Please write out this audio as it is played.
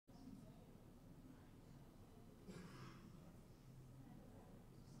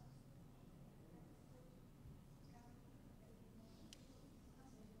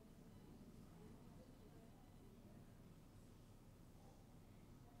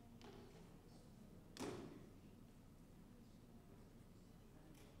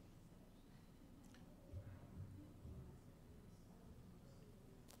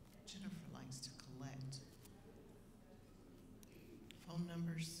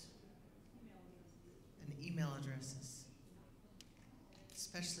numbers and email addresses,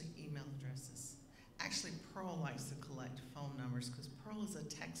 especially email addresses. Actually, Pearl likes to collect phone numbers because Pearl is a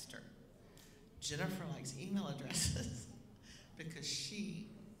texter. Jennifer likes email addresses because she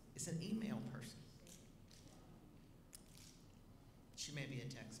is an email person. She may be a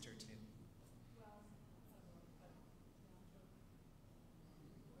texter too.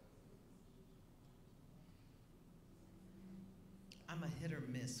 I'm a hit or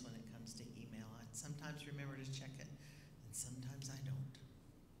miss when it comes to email. I sometimes remember to check it, and sometimes I don't.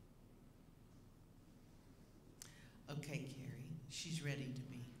 Okay, Carrie, she's ready to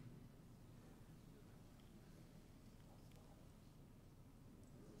be.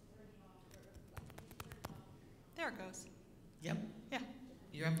 There it goes. Yep. Yeah.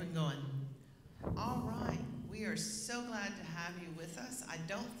 You're up and going. All right. We are so glad to have you with us. I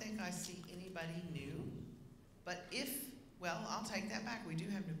don't think I see anybody new, but well, I'll take that back. We do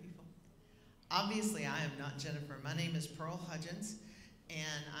have new people. Obviously, I am not Jennifer. My name is Pearl Hudgens,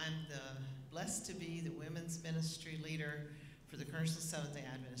 and I'm blessed to be the women's ministry leader for the Kernersville Seventh-day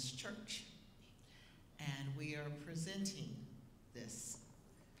Adventist Church. And we are presenting this.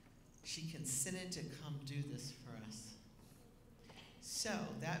 She consented to come do this for us. So,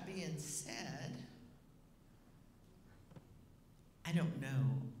 that being said, I don't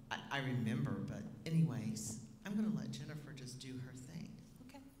know. I remember, but anyways, I'm going to let Jennifer just do her thing.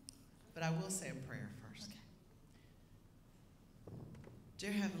 Okay. But I will say a prayer first. Okay.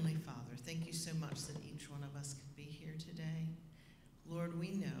 Dear Heavenly Father, thank you so much that each one of us could be here today. Lord,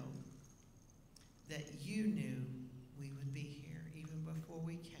 we know that you knew we would be here even before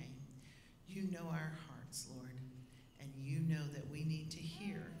we came. You know our hearts, Lord, and you know that we need to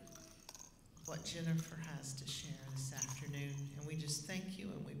hear what Jennifer has to share this afternoon. And we just thank you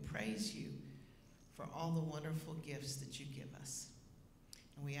and we praise you for all the wonderful gifts that you give us.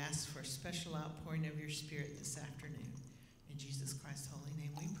 And we ask for a special outpouring of your Spirit this afternoon. In Jesus Christ's holy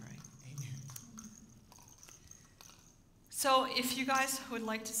name we pray. Amen. So if you guys would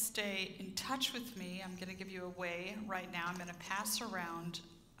like to stay in touch with me, I'm going to give you a way right now. I'm going to pass around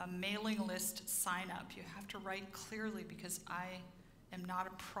a mailing list sign up. You have to write clearly because I am not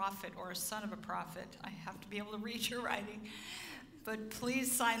a prophet or a son of a prophet. I have to be able to read your writing. But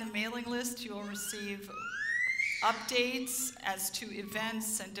please sign the mailing list. You will receive updates as to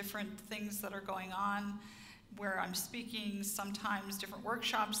events and different things that are going on, where I'm speaking, sometimes different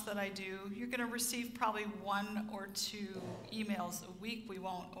workshops that I do. You're going to receive probably 1 or 2 emails a week. We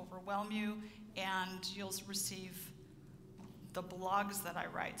won't overwhelm you, and you'll receive the blogs that I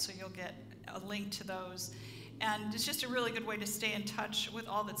write, so you'll get a link to those. And it's just a really good way to stay in touch with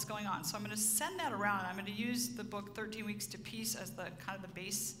all that's going on. So I'm going to send that around. I'm going to use the book 13 Weeks to Peace as the kind of the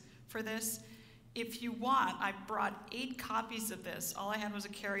base for this. If you want, I brought 8 copies of this. All I had was a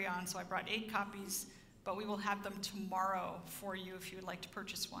carry-on, so I brought 8 copies, but we will have them tomorrow for you if you would like to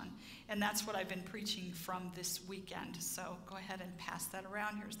purchase one. And that's what I've been preaching from this weekend. So go ahead and pass that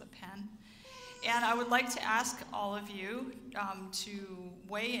around. Here's the pen. And I would like to ask all of you to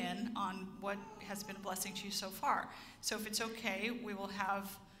weigh in on what has been a blessing to you so far. So if it's okay, we will have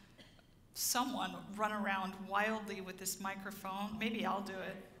someone run around wildly with this microphone. Maybe I'll do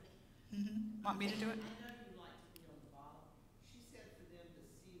it. Mm-hmm. Want me to do it? I know you like to be on the bottom. She said for them to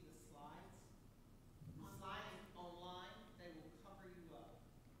see the slides. The slides online, they will cover you up.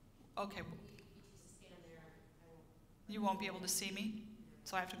 Okay. You won't be able to see me,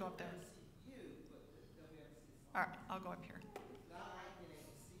 so I have to go up there. All right, I'll go up here.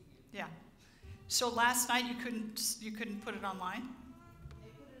 Yeah. So last night you couldn't put it online? They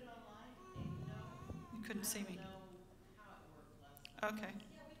put it online, and you couldn't see me. I don't know how it worked last night. Okay.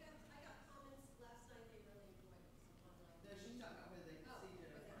 Yeah, I got comments last night. They really enjoyed it. No, she's talking about whether they could see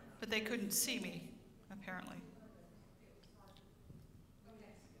it or not. But they couldn't see me, apparently.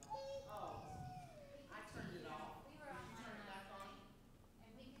 Oh, I turned it off. We were online last night,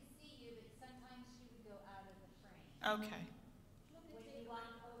 and we could see you, but sometimes she would go out of the frame. Okay. When you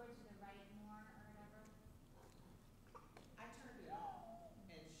walk over to the right more or whatever. I turned it off,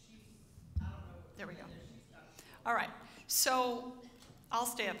 and I don't know. There we go. She's got it. All right. So I'll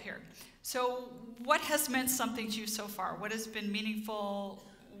stay up here. So what has meant something to you so far? What has been meaningful?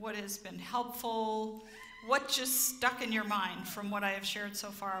 What has been helpful? What just stuck in your mind from what I have shared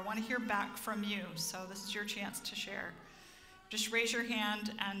so far? I want to hear back from you. So this is your chance to share. Just raise your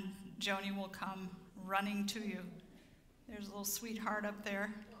hand and Joni will come running to you. There's a little sweetheart up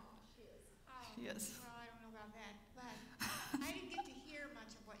there. She is. Well, I don't know about that, but I didn't get to hear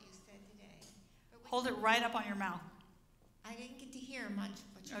much of what you said today. But Hold it right up on your mouth. I didn't get to hear much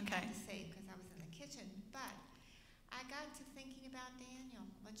of what you Okay. had to say because I was in the kitchen, but I got to thinking about Daniel.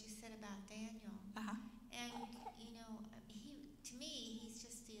 what you said about Daniel. Uh-huh. And, you know, to me, he's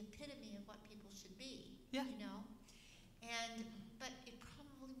just the epitome of what people should be. Yeah. You know? But it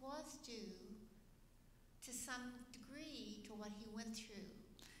probably was due to some degree to what he went through.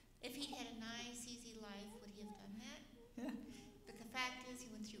 If he'd had a nice, easy life, would he have done that? Yeah. But the fact is, he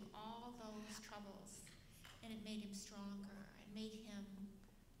went through all those troubles, and it made him stronger. It made him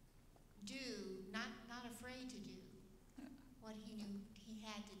do, not afraid to do, what he knew he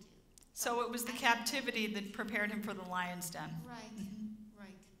had to do. So it was the captivity that prepared him for the lion's den. Right,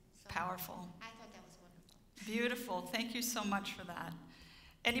 right. So Powerful. I thought that was wonderful. Beautiful. Thank you so much for that.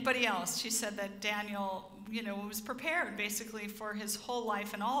 Anybody else? She said that Daniel, you know, was prepared basically for his whole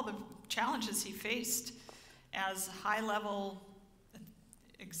life and all the challenges he faced as a high-level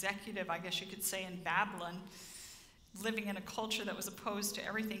executive, I guess you could say, in Babylon, living in a culture that was opposed to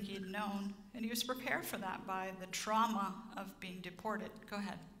everything he'd known. And he was prepared for that by the trauma of being deported. Go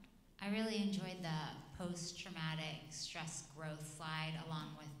ahead. I really enjoyed the post-traumatic stress growth slide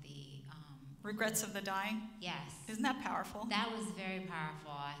along with the Regrets of the dying. yes. Isn't that powerful? That was very powerful.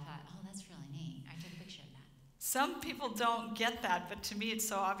 I thought, oh, that's really neat. I took a picture of that. Some people don't get that, but to me it's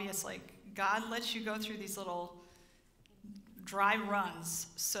so obvious. Like, God lets you go through these little dry runs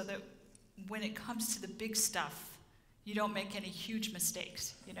so that when it comes to the big stuff, you don't make any huge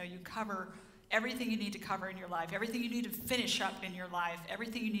mistakes. You know, you cover everything you need to cover in your life, everything you need to finish up in your life,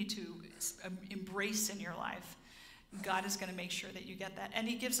 everything you need to embrace in your life. God is going to make sure that you get that. And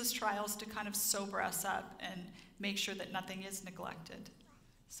he gives us trials to kind of sober us up and make sure that nothing is neglected.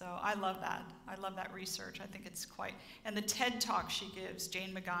 So I love that. I love that research. I think it's quite, and the TED Talk she gives,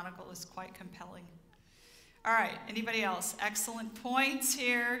 Jane McGonigal, is quite compelling. All right, anybody else? Excellent points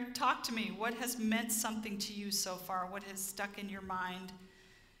here. Talk to me. What has meant something to you so far? What has stuck in your mind?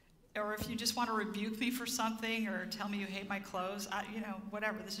 Or if you just want to rebuke me for something or tell me you hate my clothes,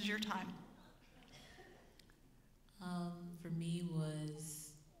 whatever. This is your time. For me was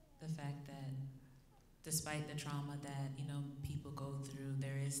the fact that despite the trauma that, people go through,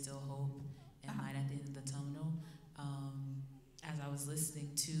 there is still hope and light at the end of the tunnel. As I was listening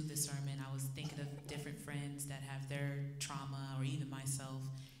to the sermon, I was thinking of different friends that have their trauma or even myself,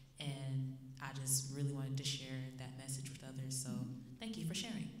 and I just really wanted to share that message with others. So thank you for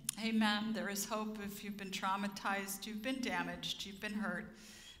sharing. Amen. There is hope if you've been traumatized, you've been damaged, you've been hurt,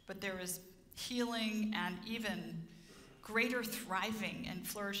 but there is healing and even greater thriving and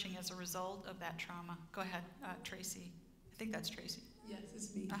flourishing as a result of that trauma. Go ahead, Tracy. I think that's Tracy. Yes,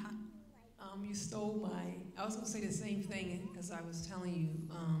 it's me. Uh-huh. You stole I was going to say the same thing as I was telling you,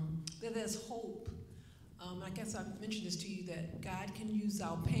 that there's hope. I guess I've mentioned this to you, that God can use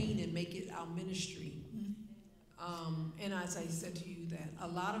our pain and make it our ministry. And as I said to you, that a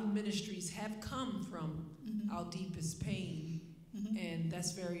lot of ministries have come from our deepest pain. And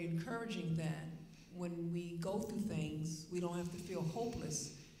that's very encouraging, that when we go through things, we don't have to feel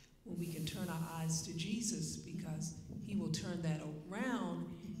hopeless when we can turn our eyes to Jesus, because he will turn that around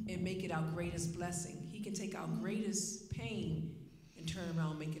and make it our greatest blessing. He can take our greatest pain and turn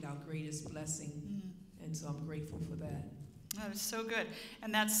around and make it our greatest blessing. And so I'm grateful for that. That is so good.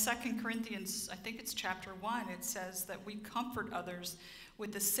 And that's 2 Corinthians, I think it's chapter 1. It says that we comfort others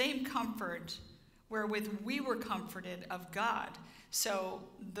with the same comfort wherewith we were comforted of God. So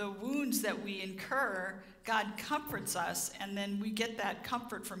the wounds that we incur, God comforts us, and then we get that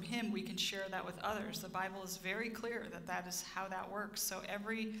comfort from him. We can share that with others. The Bible is very clear that that is how that works. So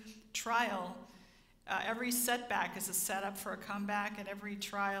every trial, every setback is a setup for a comeback, and every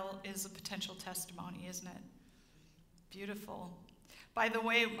trial is a potential testimony, isn't it? Beautiful. By the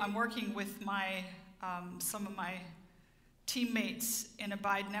way, I'm working with some of my teammates in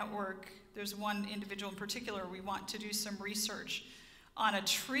Abide Network. There's one individual in particular. We want to do some research on a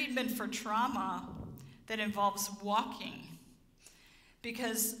treatment for trauma that involves walking.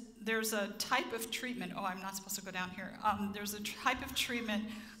 Because there's a type of treatment, I'm not supposed to go down here. There's a type of treatment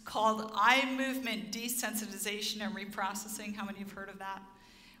called eye movement desensitization and reprocessing. How many have heard of that?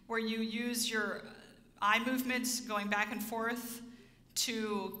 Where you use your eye movements going back and forth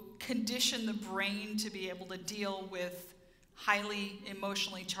to condition the brain to be able to deal with highly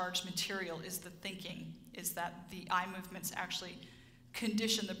emotionally charged material. Is the thinking, is that the eye movements actually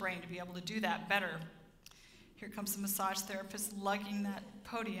condition the brain to be able to do that better. Here comes the massage therapist lugging that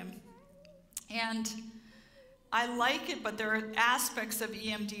podium. And I like it, but there are aspects of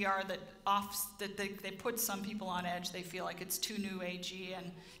EMDR that they put some people on edge. They feel like it's too new agey, and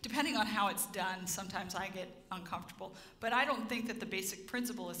depending on how it's done, sometimes I get uncomfortable. But I don't think that the basic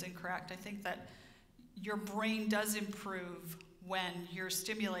principle is incorrect. I think that your brain does improve when you're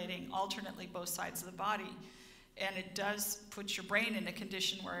stimulating alternately both sides of the body. and it does put your brain in a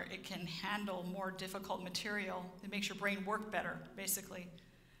condition where it can handle more difficult material. It makes your brain work better, basically.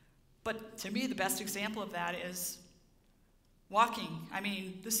 But to me, the best example of that is walking. I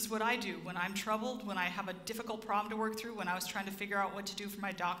mean, this is what I do when I'm troubled, when I have a difficult problem to work through, when I was trying to figure out what to do for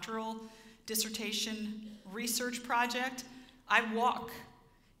my doctoral dissertation research project. I walk,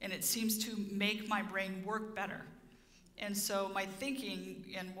 and it seems to make my brain work better. And so my thinking,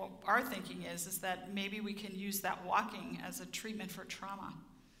 and what our thinking is that maybe we can use that walking as a treatment for trauma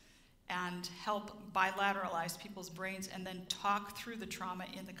and help bilateralize people's brains and then talk through the trauma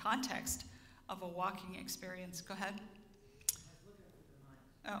in the context of a walking experience. Go ahead.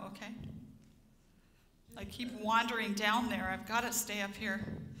 Oh, okay. I keep wandering down there. I've got to stay up here.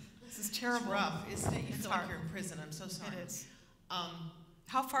 This is terrible. It's rough, isn't it? You It's feel hard. like you're in prison. I'm so sorry. It is.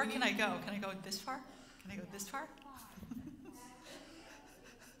 How far can I go? Can I go this far? Can I go this far?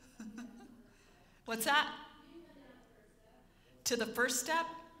 What's that? To the first step?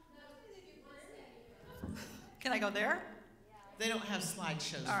 Can I go there? They don't have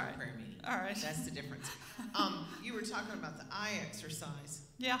slideshows All for right. prayer meeting. All right. That's the difference. You were talking about the eye exercise.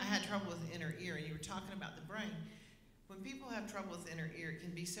 Yeah. I had trouble with the inner ear, and you were talking about the brain. When people have trouble with the inner ear, it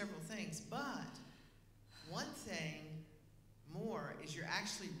can be several things, but one thing more is you're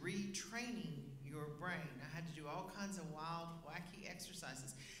actually retraining your brain. I had to do all kinds of wild, wacky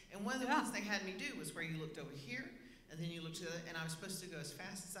exercises. And one of the ones they had me do was where you looked over here, and then you looked to the other, and I was supposed to go as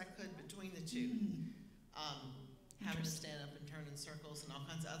fast as I could between the two. Having to stand up and turn in circles and all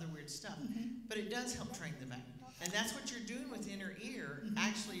kinds of other weird stuff. But it does help train the brain. And that's what you're doing with inner ear.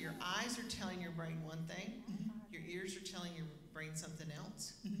 Actually, your eyes are telling your brain one thing, your ears are telling your brain something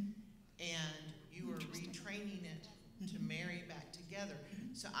else, and you are retraining it to marry back together.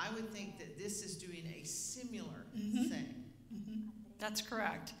 So I would think that this is doing a similar thing. That's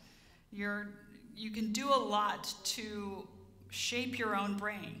correct. You can do a lot to shape your own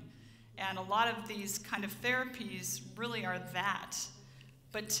brain. And a lot of these kind of therapies really are that.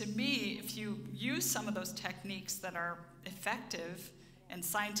 But to me, if you use some of those techniques that are effective and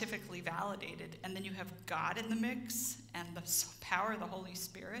scientifically validated, and then you have God in the mix and the power of the Holy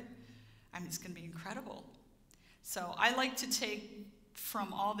Spirit, I mean, it's going to be incredible. So I like to take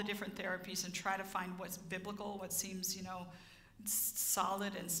from all the different therapies and try to find what's biblical, what seems,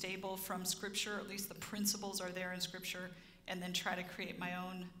 solid and stable from Scripture. At least the principles are there in Scripture, and then try to create my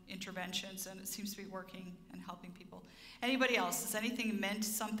own interventions, and it seems to be working and helping people. Anybody else? Has anything meant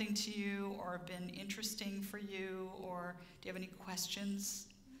something to you or been interesting for you, or do you have any questions?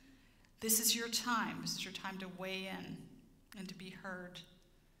 This is your time. This is your time to weigh in and to be heard.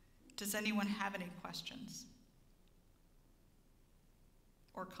 Does anyone have any questions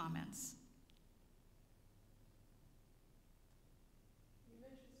or comments?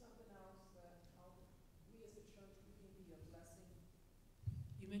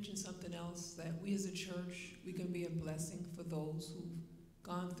 You mentioned something else, that we as a church, we can be a blessing for those who've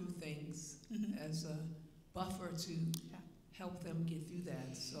gone through things as a buffer to help them get through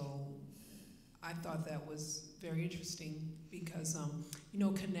that. So I thought that was very interesting because,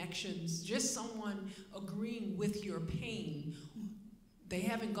 connections, just someone agreeing with your pain, they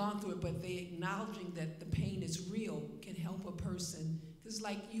haven't gone through it, but they acknowledging that the pain is real can help a person. It's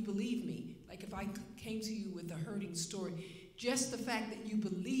like, you believe me. Like if I came to you with a hurting story, just the fact that you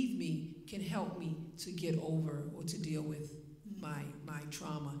believe me can help me to get over or to deal with my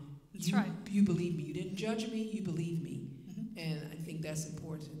trauma. That's right. You believe me. You didn't judge me, you believe me. And I think that's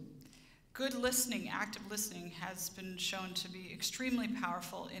important. Good listening, active listening, has been shown to be extremely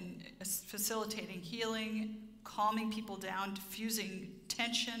powerful in facilitating healing, calming people down, diffusing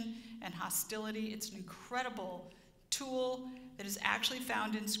tension and hostility. It's an incredible tool that is actually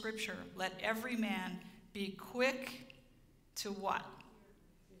found in Scripture. Let every man be quick to what?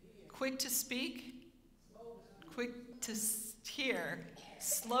 Quick to speak, quick to hear,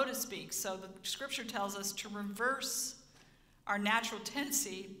 slow to speak. So the Scripture tells us to reverse our natural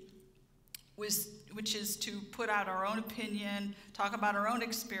tendency, which is to put out our own opinion, talk about our own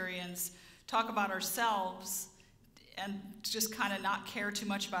experience, talk about ourselves, and just kind of not care too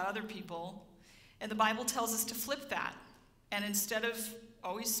much about other people. And the Bible tells us to flip that. And instead of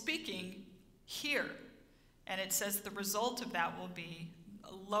always speaking, hear. And it says the result of that will be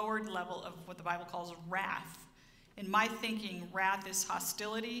a lowered level of what the Bible calls wrath. In my thinking, wrath is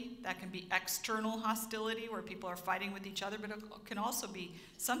hostility. That can be external hostility where people are fighting with each other, but it can also be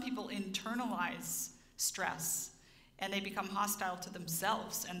some people internalize stress and they become hostile to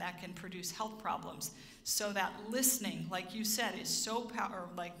themselves, and that can produce health problems. So that listening, like you said, is so powerful,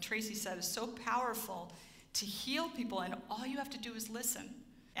 like Tracy said, is so powerful to heal people, and all you have to do is listen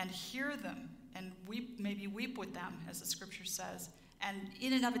and hear them and maybe weep with them, as the scripture says. And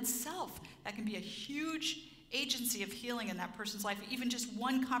in and of itself, that can be a huge agency of healing in that person's life, even just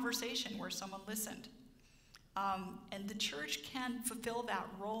one conversation where someone listened. And the church can fulfill that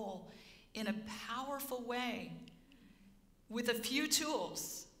role in a powerful way with a few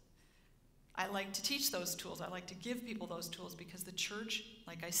tools. I like to teach those tools. I like to give people those tools because the church,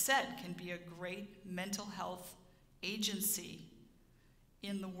 like I said, can be a great mental health agency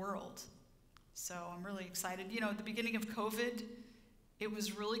in the world. So I'm really excited. You know, at the beginning of COVID, it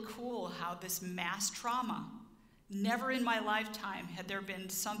was really cool how this mass trauma, never in my lifetime had there been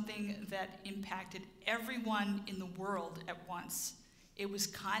something that impacted everyone in the world at once. It was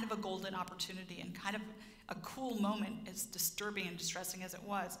kind of a golden opportunity and kind of a cool moment, as disturbing and distressing as it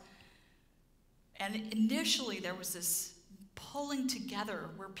was. And initially there was this pulling together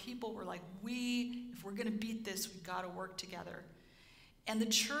where people were like, if we're going to beat this, we've got to work together. And the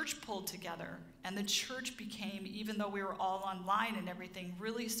church pulled together, and the church became, even though we were all online and everything,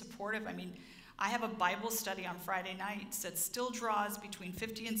 really supportive. I mean, I have a Bible study on Friday nights that still draws between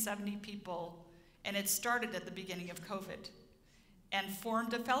 50 and 70 people, and it started at the beginning of COVID and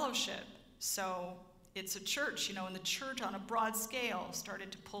formed a fellowship. So it's a church, you know, and the church on a broad scale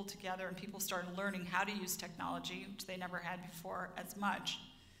started to pull together, and people started learning how to use technology, which they never had before as much.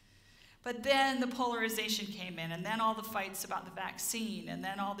 But then the polarization came in, and then all the fights about the vaccine, and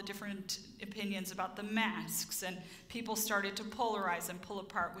then all the different opinions about the masks, and people started to polarize and pull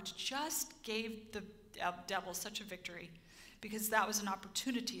apart, which just gave the devil such a victory, because that was an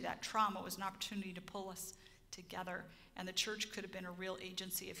opportunity, that trauma was an opportunity to pull us together, and the church could have been a real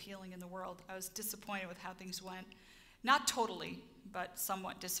agency of healing in the world. I was disappointed with how things went. Not totally, but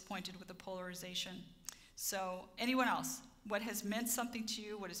somewhat disappointed with the polarization. So, anyone else? What has meant something to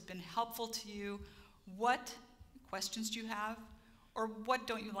you? What has been helpful to you? What questions do you have? Or what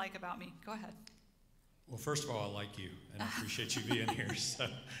don't you like about me? Go ahead. Well, first of all, I like you, and I appreciate you being here. So,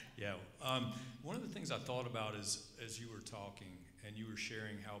 yeah. One of the things I thought about is, as you were talking and you were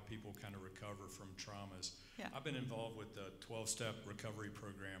sharing how people kind of recover from traumas, yeah. I've been involved with the 12-step recovery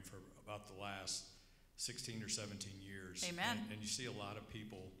program for about the last 16 or 17 years. Amen. And you see a lot of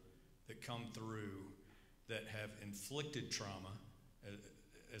people that come through that have inflicted trauma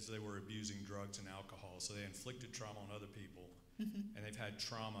as they were abusing drugs and alcohol. So they inflicted trauma on other people, and they've had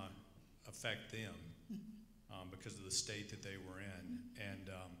trauma affect them because of the state that they were in. And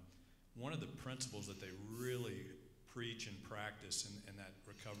one of the principles that they really preach and practice in that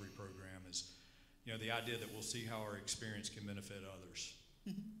recovery program is, you know, the idea that we'll see how our experience can benefit others.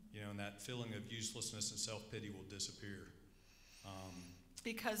 You know, and that feeling of uselessness and self-pity will disappear.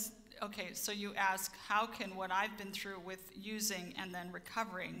 Because, okay, so you ask, how can what I've been through with using and then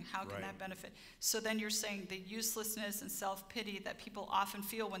recovering, how can that benefit? So then you're saying the uselessness and self-pity that people often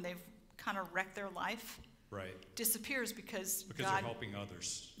feel when they've kind of wrecked their life disappears because they're helping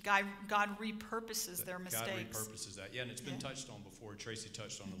others. God repurposes their mistakes. God repurposes that. Yeah, and it's been touched on before. Tracy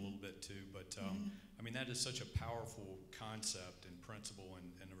touched on it a little bit too. But, I mean, that is such a powerful concept and principle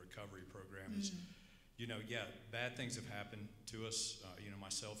in the recovery program is, you know, yeah, bad things have happened to us, you know,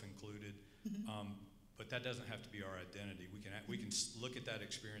 myself included, but that doesn't have to be our identity. We can look at that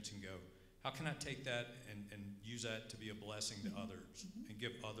experience and go, how can I take that and use that to be a blessing to others and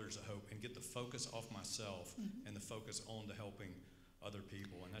give others a hope and get the focus off myself and the focus on to helping other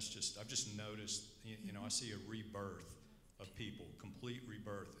people. And that's just, I've just noticed, you know, I see a rebirth of people, complete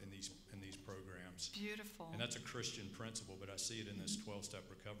rebirth in these programs. Beautiful. And that's a Christian principle, but I see it in this 12-step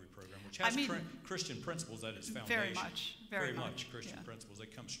recovery program, which has Christian principles at its foundation. Very much Christian principles. They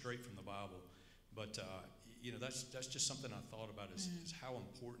come straight from the Bible. But you know, that's just something I thought about is how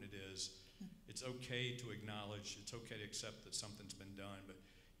important it is. It's okay to acknowledge, it's okay to accept that something's been done, but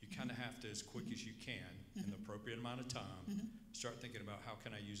you kind of have to, as quick as you can, in the appropriate amount of time, start thinking about how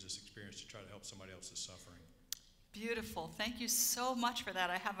can I use this experience to try to help somebody else's suffering. Beautiful. Thank you so much for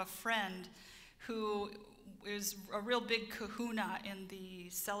that. I have a friend who is a real big kahuna in the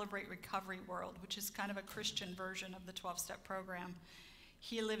Celebrate Recovery world, which is kind of a Christian version of the 12-step program.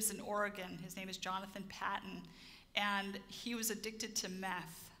 He lives in Oregon. His name is Jonathan Patton, and he was addicted to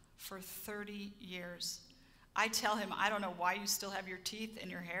meth for 30 years. I tell him, I don't know why you still have your teeth in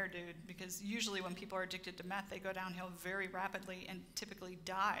your hair, dude, because usually when people are addicted to meth, they go downhill very rapidly and typically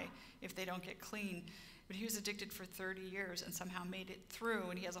die if they don't get clean. But he was addicted for 30 years and somehow made it through,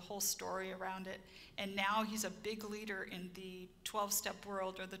 and he has a whole story around it. And now he's a big leader in the 12-step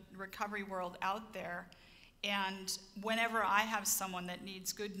world or the recovery world out there. And whenever I have someone that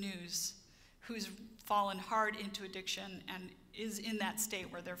needs good news, who's fallen hard into addiction and is in that state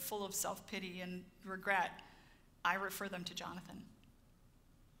where they're full of self-pity and regret, I refer them to Jonathan.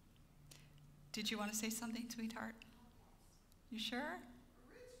 Did you want to say something, sweetheart? You sure?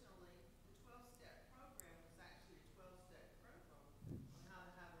 Originally, the 12-step program was actually a 12-step program on how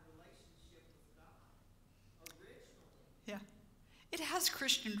to have a relationship with God. Originally. Yeah. It has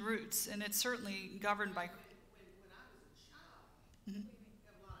Christian roots, and it's certainly governed by. When I was a child, Mhm. we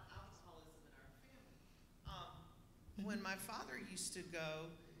have a lot of alcoholism in our family. When my father used to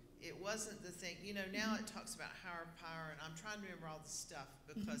go, it wasn't the thing. You know, now it talks about higher power, and I'm trying to remember all the stuff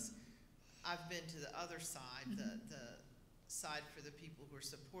because I've been to the other side, the side for the people who are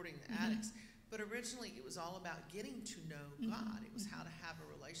supporting the addicts. But originally, it was all about getting to know God. It was how to have a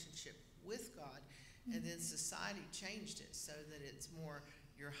relationship with God. And then society changed it so that it's more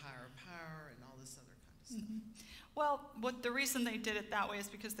your higher power and all this other kind of stuff. Well, the reason they did it that way is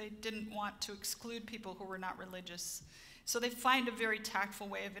because they didn't want to exclude people who were not religious. So they find a very tactful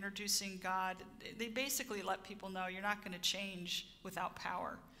way of introducing God. They basically let people know you're not going to change without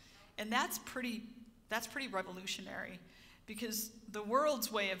power. And that's pretty revolutionary, because the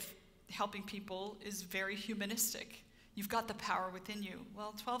world's way of helping people is very humanistic. You've got the power within you.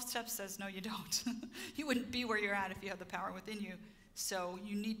 Well, 12 Steps says, no, you don't. You wouldn't be where you're at if you had the power within you. So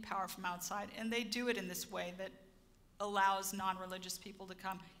you need power from outside. And they do it in this way that allows non-religious people to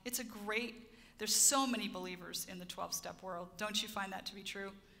come. There's so many believers in the 12-step world. Don't you find that to be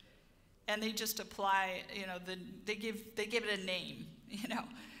true? And they just apply, they give it a name,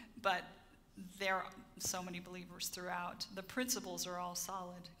 but there are so many believers throughout. The principles are all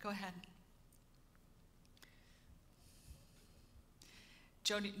solid. Go ahead.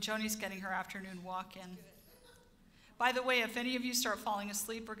 Joni's getting her afternoon walk in. By the way, if any of you start falling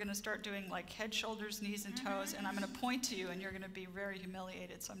asleep, we're going to start doing like head, shoulders, knees, and toes, and I'm going to point to you, and you're going to be very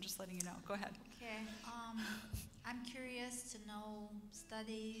humiliated, so I'm just letting you know. Go ahead. Okay. I'm curious to know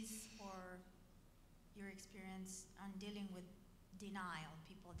studies or your experience on dealing with denial,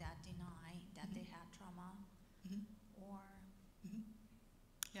 people that deny that they have trauma, or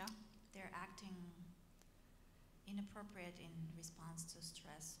Yeah. they're acting inappropriate in response to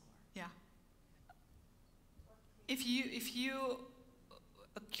stress. Yeah. If you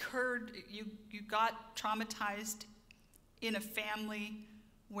got traumatized in a family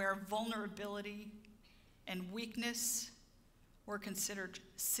where vulnerability and weakness were considered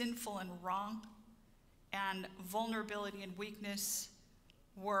sinful and wrong, and vulnerability and weakness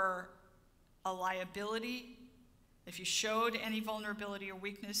were a liability, if you showed any vulnerability or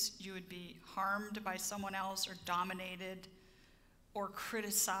weakness, you would be harmed by someone else or dominated or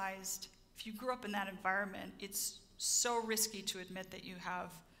criticized. If you grew up in that environment, it's so risky to admit that you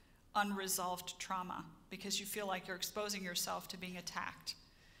have unresolved trauma because you feel like you're exposing yourself to being attacked.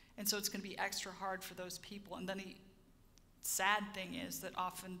 And so it's going to be extra hard for those people. And then the sad thing is that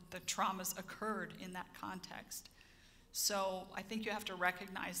often the traumas occurred in that context. So I think you have to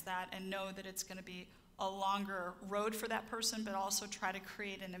recognize that and know that it's going to be a longer road for that person, but also try to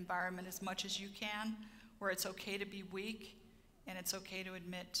create an environment as much as you can where it's okay to be weak and it's okay to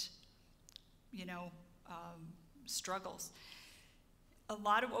admit, struggles. A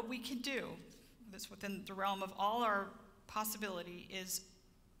lot of what we can do, that's within the realm of all our possibility, is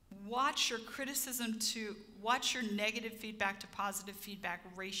watch your negative feedback to positive feedback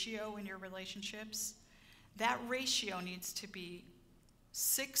ratio in your relationships. That ratio needs to be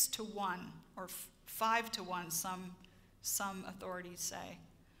 6 to 1 or 5 to 1, some authorities say,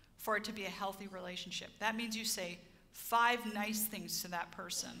 for it to be a healthy relationship. That means you say 5 nice things to that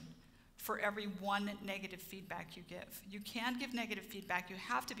person for every 1 negative feedback you give. You can give negative feedback. You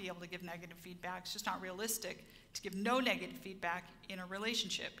have to be able to give negative feedback. It's just not realistic to give no negative feedback in a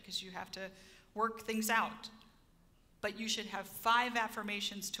relationship because you have to work things out. But you should have 5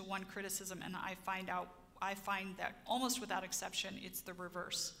 affirmations to 1 criticism, and I find that almost without exception, it's the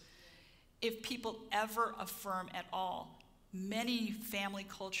reverse. If people ever affirm at all, many family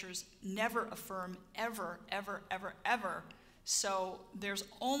cultures never affirm ever, ever, ever, ever. So there's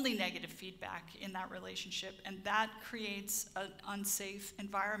only negative feedback in that relationship, and that creates an unsafe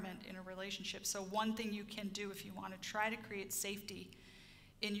environment in a relationship. So one thing you can do if you want to try to create safety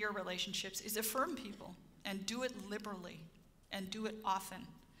in your relationships is affirm people and do it liberally and do it often.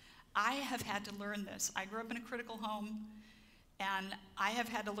 I have had to learn this. I grew up in a critical home, and I have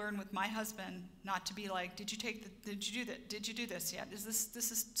had to learn with my husband not to be like, did you do this yet? This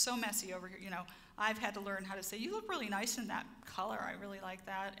is so messy over here, I've had to learn how to say, you look really nice in that color. I really like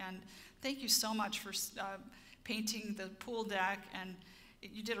that. And thank you so much for painting the pool deck. And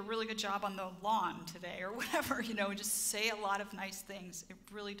you did a really good job on the lawn today or whatever. Just say a lot of nice things. It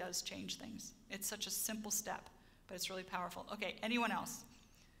really does change things. It's such a simple step, but it's really powerful. Okay, anyone else?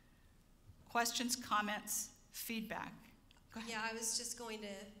 Questions, comments, feedback? Go ahead. Yeah, I was just going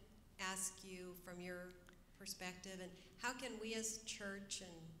to ask you from your perspective, and how can we as church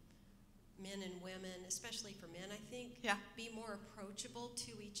and men and women, especially for men, I think, Yeah. be more approachable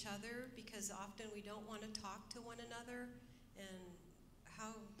to each other, because often we don't want to talk to one another, and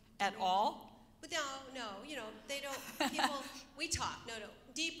how... At all? But no, they don't, people, we talk, no,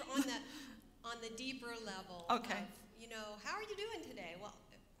 deeper, on the deeper level. Okay. Of, how are you doing today? Well,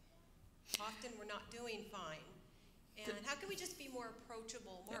 often we're not doing fine. And how can we just be more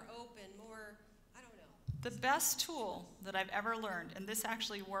approachable, more open, more, I don't know. The best tool that I've ever learned, and this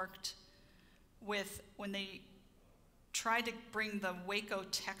actually worked with when they tried to bring the Waco,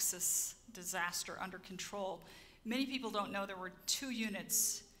 Texas disaster under control. Many people don't know there were 2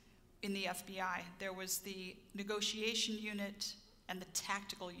 units in the FBI. There was the negotiation unit and the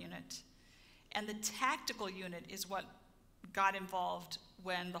tactical unit. And the tactical unit is what got involved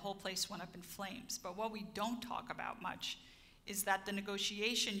when the whole place went up in flames. But what we don't talk about much is that the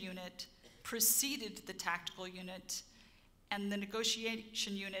negotiation unit preceded the tactical unit, and the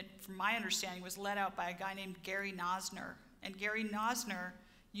negotiation unit, from my understanding, was led out by a guy named Gary Nosner. And Gary Nosner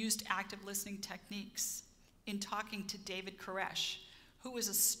used active listening techniques in talking to David Koresh, who was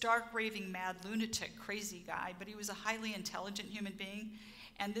a stark, raving, mad, lunatic, crazy guy, but he was a highly intelligent human being.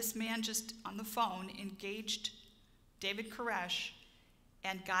 And this man just, on the phone, engaged David Koresh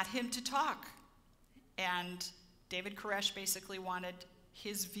and got him to talk. And David Koresh basically wanted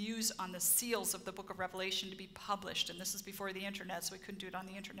his views on the seals of the book of Revelation to be published. And this is before the internet, so we couldn't do it on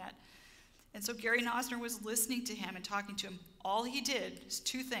the internet. And so Gary Nosner was listening to him and talking to him. All he did is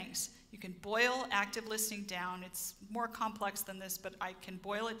 2 things. You can boil active listening down. It's more complex than this, but I can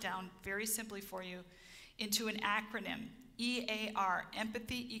boil it down very simply for you into an acronym, EAR,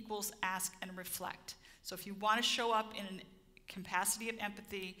 empathy equals ask and reflect. So if you want to show up in a capacity of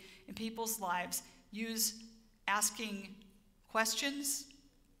empathy in people's lives, use asking questions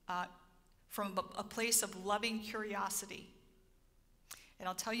from a place of loving curiosity. And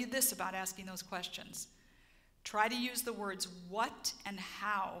I'll tell you this about asking those questions. Try to use the words what and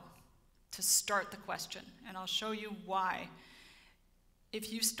how to start the question, and I'll show you why.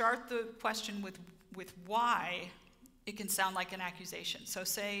 If you start the question with why, it can sound like an accusation. So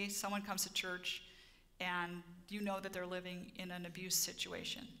say someone comes to church and you know that they're living in an abuse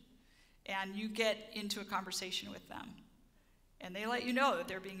situation, and you get into a conversation with them, and they let you know that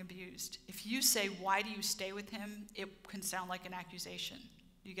they're being abused. If you say, why do you stay with him, it can sound like an accusation.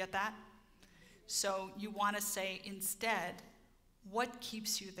 Do you get that? So you want to say instead, what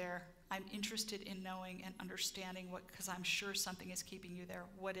keeps you there? I'm interested in knowing and understanding what, because I'm sure something is keeping you there.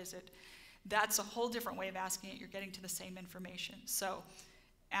 What is it? That's a whole different way of asking it. You're getting to the same information. So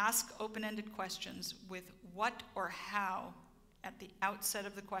ask open-ended questions with what or how at the outset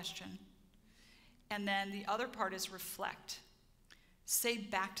of the question. And then the other part is reflect. Say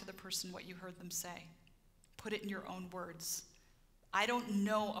back to the person what you heard them say. Put it in your own words. I don't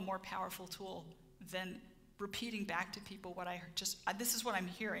know a more powerful tool than repeating back to people what I heard. This is what I'm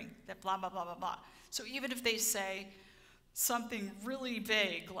hearing, that blah, blah, blah, blah, blah. So even if they say something really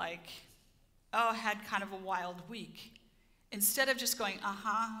vague like, oh, I had kind of a wild week, instead of just going,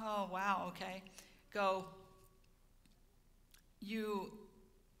 oh, wow, okay, go, you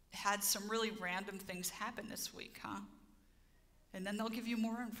had some really random things happen this week, huh? And then they'll give you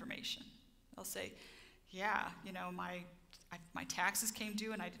more information. They'll say, yeah, my taxes came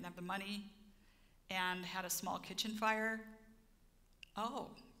due and I didn't have the money and had a small kitchen fire. Oh,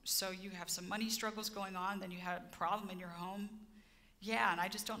 so you have some money struggles going on, then you had a problem in your home. Yeah, and I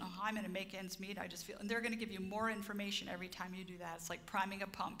just don't know how I'm going to make ends meet. I just feel, and they're going to give you more information every time you do that. It's like priming a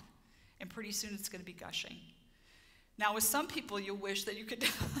pump, and pretty soon it's going to be gushing. Now, with some people, you wish that you could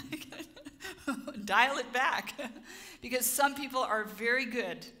dial it back, because some people are very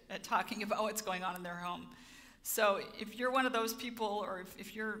good at talking about what's going on in their home. So if you're one of those people, or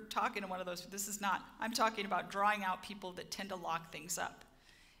if you're talking to one of those, I'm talking about drawing out people that tend to lock things up.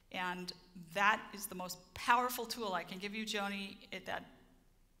 And that is the most powerful tool I can give you, Joni, that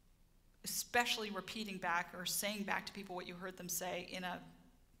especially repeating back or saying back to people what you heard them say in a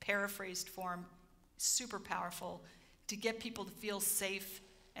paraphrased form, super powerful to get people to feel safe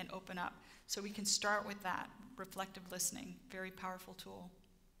and open up. So we can start with that, reflective listening, very powerful tool.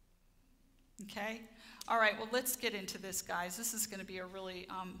 Okay? All right, well, let's get into this, guys. This is going to be a really,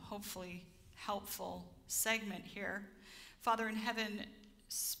 hopefully, helpful segment here. Father in heaven,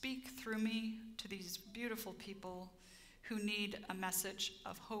 speak through me to these beautiful people who need a message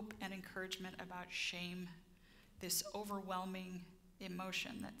of hope and encouragement about shame, this overwhelming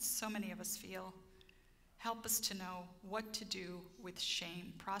emotion that so many of us feel. Help us to know what to do with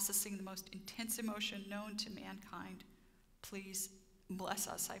shame, processing the most intense emotion known to mankind. Please bless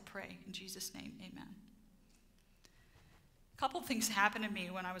us, I pray. In Jesus' name, amen. A couple things happened to me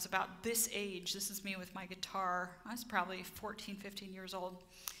when I was about this age. This is me with my guitar. I was probably 14, 15 years old.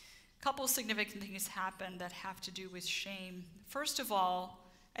 A couple of significant things happened that have to do with shame. First of all,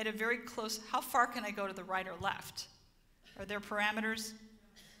 I had a very close, how far can I go to the right or left? Are there parameters?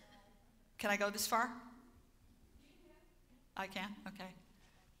 Can I go this far? I can? Okay.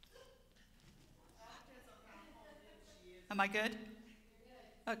 Am I good?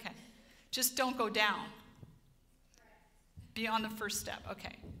 Okay. Just don't go down. Be on the first step.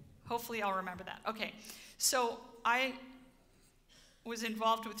 Okay. Hopefully I'll remember that. Okay. So I was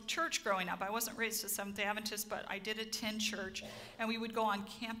involved with church growing up. I wasn't raised a Seventh-day Adventist, but I did attend church, and we would go on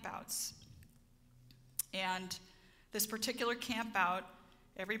campouts. And this particular campout,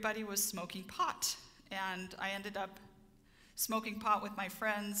 everybody was smoking pot. And I ended up smoking pot with my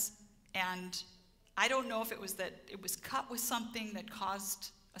friends, and I don't know if it was that it was cut with something that caused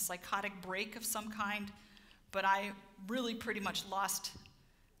a psychotic break of some kind, but I really pretty much lost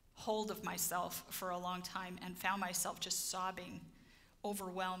hold of myself for a long time and found myself just sobbing,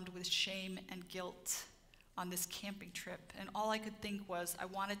 overwhelmed with shame and guilt on this camping trip. And all I could think was I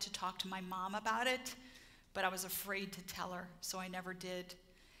wanted to talk to my mom about it, but I was afraid to tell her, so I never did.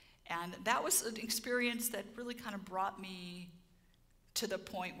 And that was an experience that really kind of brought me to the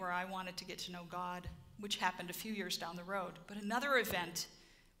point where I wanted to get to know God, which happened a few years down the road. But another event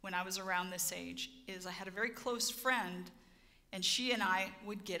when I was around this age is I had a very close friend, and she and I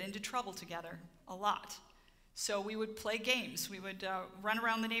would get into trouble together a lot. So we would play games. We would run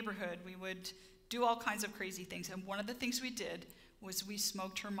around the neighborhood. We would do all kinds of crazy things. And one of the things we did was we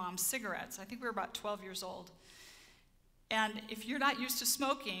smoked her mom's cigarettes. I think we were about 12 years old. And if you're not used to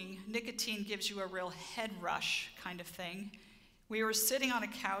smoking, nicotine gives you a real head rush kind of thing. We were sitting on a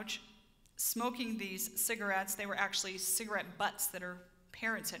couch smoking these cigarettes. They were actually cigarette butts that her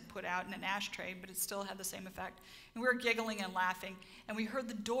parents had put out in an ashtray, but it still had the same effect. And we were giggling and laughing, and we heard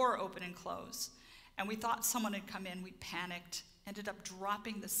the door open and close. And we thought someone had come in. We panicked, ended up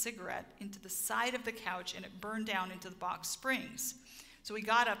dropping the cigarette into the side of the couch, and it burned down into the box springs. So we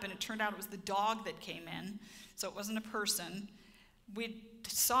got up, and it turned out it was the dog that came in, so it wasn't a person. We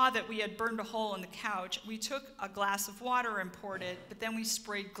saw that we had burned a hole in the couch. We took a glass of water and poured it, but then we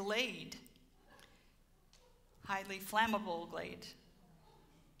sprayed Glade, highly flammable Glade.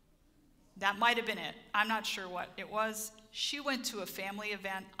 That might have been it. I'm not sure what it was. She went to a family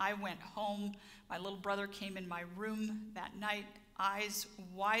event. I went home. My little brother came in my room that night, eyes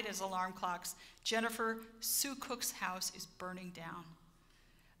wide as alarm clocks. Jennifer, Sue Cook's house is burning down.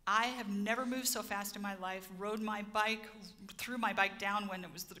 I have never moved so fast in my life, rode my bike, threw my bike down when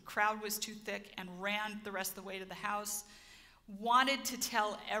the crowd was too thick, and ran the rest of the way to the house. Wanted to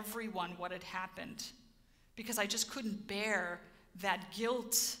tell everyone what had happened because I just couldn't bear that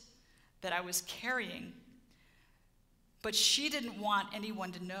guilt that I was carrying. But she didn't want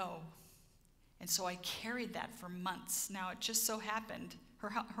anyone to know. And so I carried that for months. Now, it just so happened,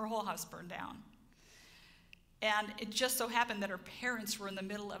 her whole house burned down. And it just so happened that her parents were in the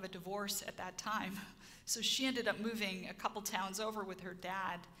middle of a divorce at that time. So she ended up moving a couple towns over with her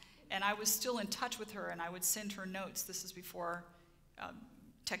dad. And I was still in touch with her, and I would send her notes. This is before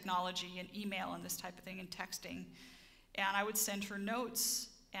technology and email and this type of thing and texting. And I would send her notes.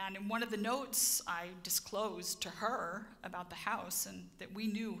 And in one of the notes, I disclosed to her about the house and that we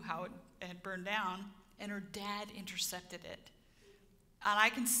knew how it had burned down, and her dad intercepted it. And I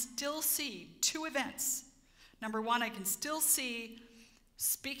can still see two events. Number one, I can still see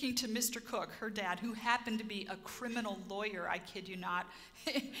speaking to Mr. Cook, her dad, who happened to be a criminal lawyer, I kid you not,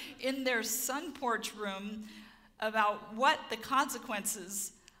 in their sun porch room about what the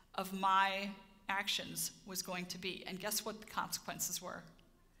consequences of my actions was going to be. And guess what the consequences were?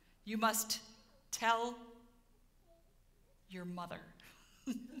 You must tell your mother.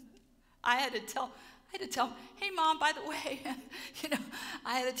 I had to tell, hey Mom, by the way,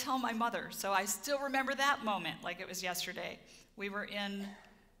 I had to tell my mother. So I still remember that moment like it was yesterday. We were in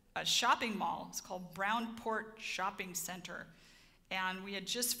a shopping mall. It's called Brownport Shopping Center. And we had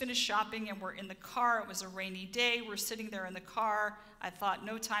just finished shopping, and we're in the car. It was a rainy day. We're sitting there in the car. I thought,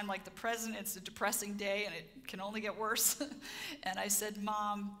 no time like the present. It's a depressing day, and it can only get worse. And I said,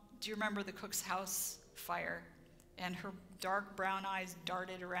 Mom, do you remember the Cook's house fire? And her dark brown eyes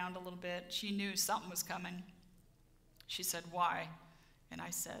darted around a little bit. She knew something was coming. She said, why? And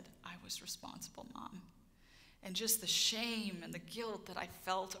I said, I was responsible, Mom. And just the shame and the guilt that I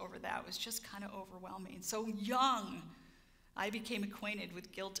felt over that was just kind of overwhelming. So young, I became acquainted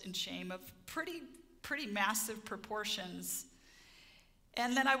with guilt and shame of pretty massive proportions.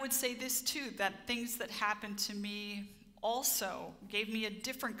 And then I would say this too, that things that happened to me also gave me a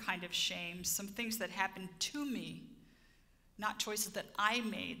different kind of shame, some things that happened to me, not choices that I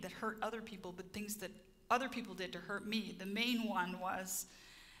made that hurt other people, but things that other people did to hurt me. The main one was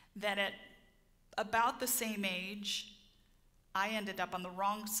that at about the same age, I ended up on the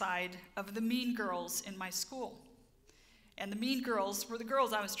wrong side of the mean girls in my school. And the mean girls were the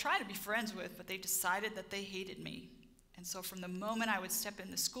girls I was trying to be friends with, but they decided that they hated me. And so from the moment I would step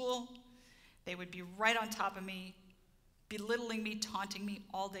into school, they would be right on top of me, belittling me, taunting me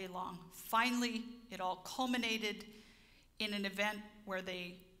all day long. Finally, it all culminated in an event where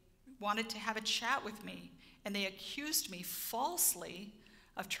they wanted to have a chat with me, and they accused me falsely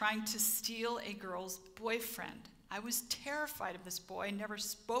of trying to steal a girl's boyfriend. I was terrified of this boy, never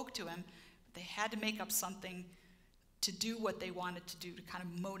spoke to him, but they had to make up something to do what they wanted to do, to kind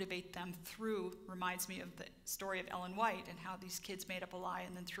of motivate them through. Reminds me of the story of Ellen White and how these kids made up a lie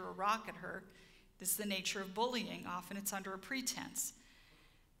and then threw a rock at her. This is the nature of bullying. Often it's under a pretense.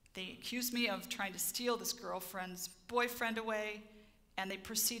 They accused me of trying to steal this girlfriend's boyfriend away, and they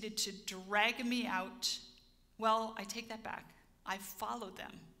proceeded to drag me out. Well, I take that back. I followed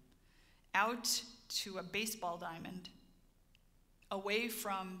them out to a baseball diamond, away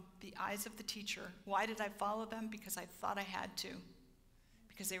from the eyes of the teacher. Why did I follow them? Because I thought I had to.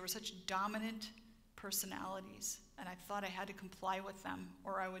 Because they were such dominant personalities, and I thought I had to comply with them,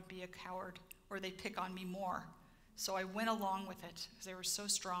 or I would be a coward, or they'd pick on me more. So I went along with it, because they were so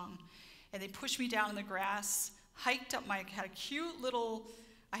strong. And they pushed me down in the grass, hiked up had a cute little,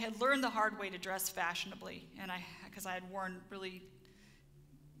 I had learned the hard way to dress fashionably, and because I had worn really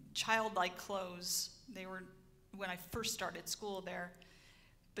childlike clothes. They were when I first started school there.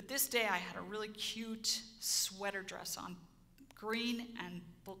 But this day I had a really cute sweater dress on, green and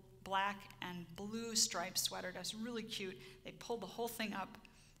black and blue striped sweater dress, really cute. They pulled the whole thing up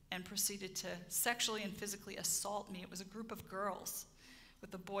and proceeded to sexually and physically assault me. It was a group of girls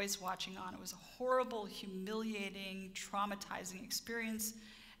with the boys watching on. It was a horrible, humiliating, traumatizing experience,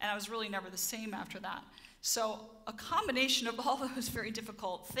 and I was really never the same after that. So a combination of all those very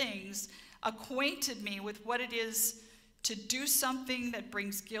difficult things acquainted me with what it is to do something that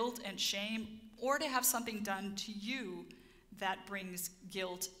brings guilt and shame, or to have something done to you that brings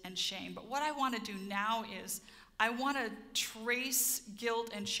guilt and shame. But what I want to do now is I want to trace guilt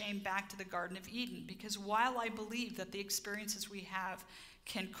and shame back to the Garden of Eden, because while I believe that the experiences we have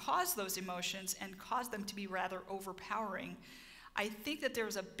can cause those emotions and cause them to be rather overpowering, I think that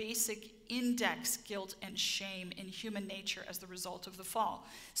there's a basic index guilt and shame in human nature as the result of the fall.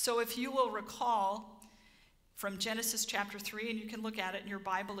 So if you will recall from Genesis chapter 3, and you can look at it in your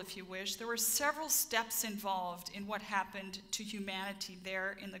Bible if you wish, there were several steps involved in what happened to humanity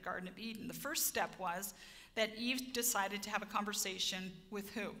there in the Garden of Eden. The first step was that Eve decided to have a conversation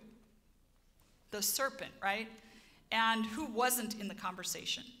with who? The serpent, right? And who wasn't in the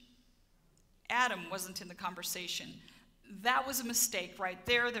conversation? Adam wasn't in the conversation. That was a mistake right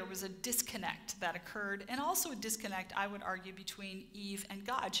there. There was a disconnect that occurred, and also a disconnect, I would argue, between Eve and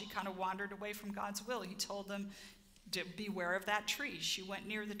God. She kind of wandered away from God's will. He told them to beware of that tree. She went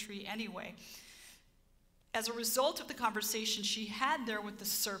near the tree anyway. As a result of the conversation she had there with the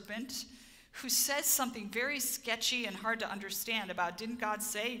serpent, who says something very sketchy and hard to understand about, didn't God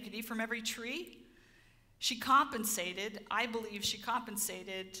say you could eat from every tree? She compensated, I believe she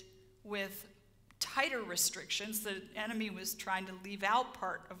compensated with tighter restrictions. The enemy was trying to leave out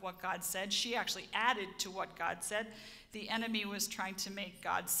part of what God said. She actually added to what God said. The enemy was trying to make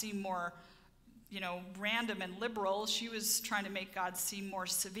God seem more, random and liberal. She was trying to make God seem more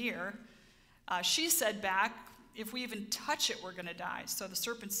severe. She said back, if we even touch it, we're going to die. So the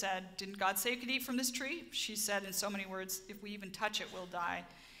serpent said, didn't God say you could eat from this tree? She said in so many words, if we even touch it, we'll die.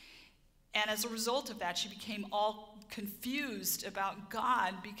 And as a result of that, she became all confused about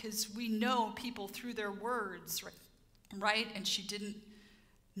God, because we know people through their words, right? And she didn't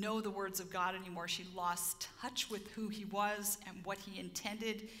know the words of God anymore. She lost touch with who he was and what he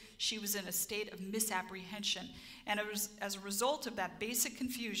intended. She was in a state of misapprehension. And it was as a result of that basic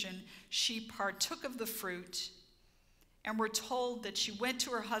confusion, she partook of the fruit. And we're told that she went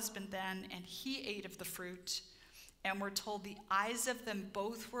to her husband then, and he ate of the fruit. And we're told the eyes of them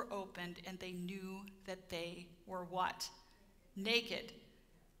both were opened, and they knew that they were what? Naked.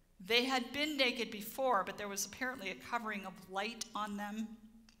 They had been naked before, but there was apparently a covering of light on them.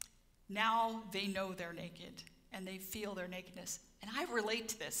 Now they know they're naked, and they feel their nakedness. And I relate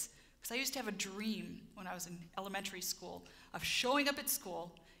to this, because I used to have a dream when I was in elementary school of showing up at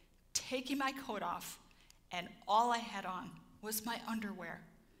school, taking my coat off, and all I had on was my underwear.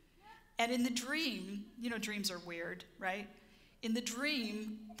 And in the dream, dreams are weird, right? In the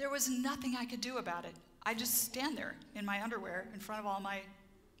dream, there was nothing I could do about it. I just stand there in my underwear in front of all my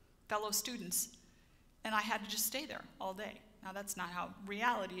fellow students, and I had to just stay there all day. Now, that's not how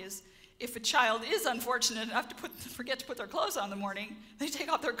reality is. If a child is unfortunate enough to forget to put their clothes on in the morning, they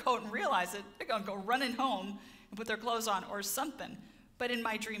take off their coat and realize it. They're going to go running home and put their clothes on or something. But in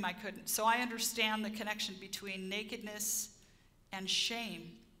my dream, I couldn't. So I understand the connection between nakedness and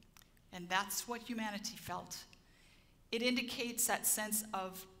shame. And that's what humanity felt. It indicates that sense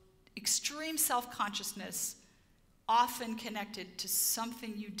of extreme self-consciousness, often connected to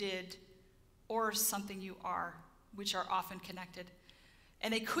something you did or something you are, which are often connected.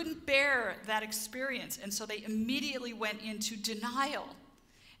 And they couldn't bear that experience, and so they immediately went into denial.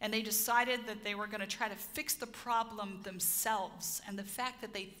 And they decided that they were going to try to fix the problem themselves. And the fact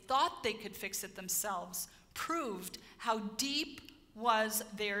that they thought they could fix it themselves proved how deep was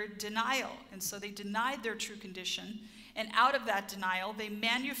their denial. And so they denied their true condition. And out of that denial, they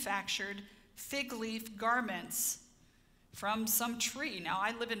manufactured fig leaf garments from some tree. Now,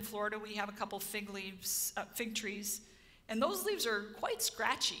 I live in Florida. We have a couple fig trees. And those leaves are quite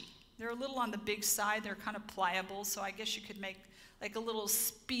scratchy. They're a little on the big side. They're kind of pliable. So I guess you could make like a little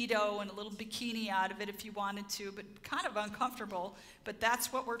Speedo and a little bikini out of it if you wanted to, but kind of uncomfortable. But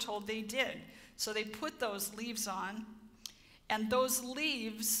that's what we're told they did. So they put those leaves on, and those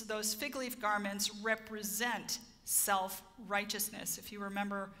leaves, those fig leaf garments, represent self-righteousness. If you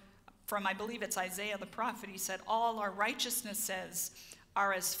remember from, I believe it's Isaiah the prophet, he said, all our righteousnesses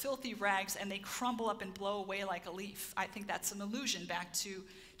are as filthy rags, and they crumble up and blow away like a leaf. I think that's an allusion back to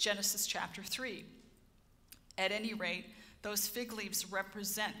Genesis chapter 3. At any rate, those fig leaves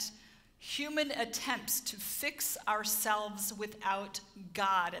represent human attempts to fix ourselves without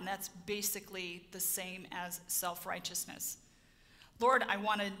God, and that's basically the same as self-righteousness. Lord, I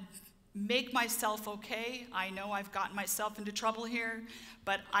want to make myself okay. I know I've gotten myself into trouble here,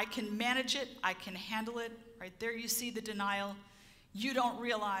 but I can manage it. I can handle it. Right there you see the denial. You don't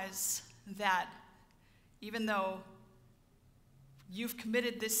realize that even though you've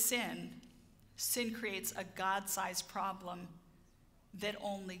committed this sin, sin creates a God-sized problem that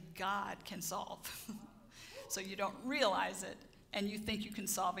only God can solve. So you don't realize it, and you think you can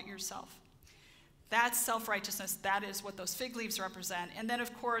solve it yourself. That's self-righteousness. That is what those fig leaves represent. And then,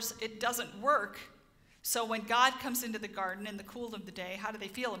 of course, it doesn't work. So when God comes into the garden in the cool of the day, how do they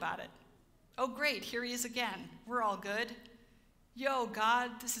feel about it? Oh, great, here he is again. We're all good. Yo,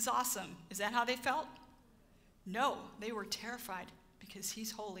 God, this is awesome. Is that how they felt? No, they were terrified because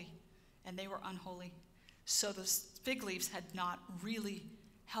he's holy and they were unholy. So the fig leaves had not really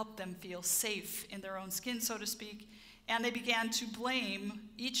helped them feel safe in their own skin, so to speak, and they began to blame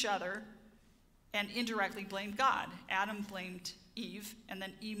each other and indirectly blamed God. Adam blamed Eve, and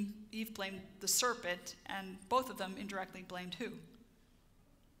then Eve blamed the serpent, and both of them indirectly blamed who?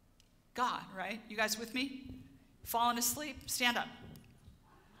 God, right? You guys with me? Fallen asleep? Stand up.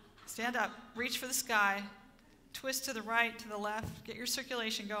 Stand up. Reach for the sky. Twist to the right, to the left. Get your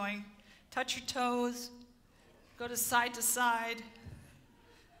circulation going. Touch your toes. Go to side.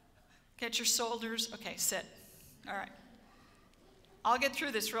 Get your shoulders. Okay, sit. All right. I'll get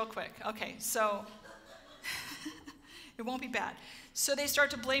through this real quick. Okay, so it won't be bad. So they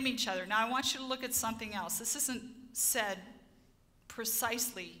start to blame each other. Now I want you to look at something else. This isn't said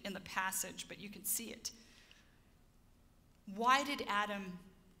precisely in the passage, but you can see it. Why did Adam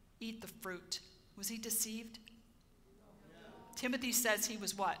eat the fruit? Was he deceived? Timothy says he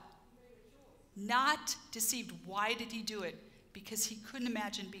was what? Not deceived. Why did he do it? Because he couldn't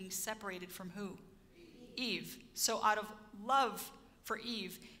imagine being separated from who? Eve. So out of love for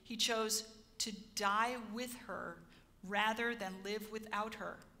Eve, he chose to die with her rather than live without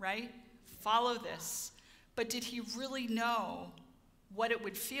her, right? Follow this. But did he really know what it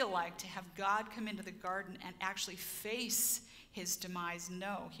would feel like to have God come into the garden and actually face his demise?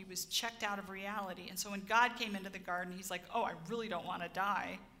 No, he was checked out of reality. And so when God came into the garden, he's like, oh, I really don't want to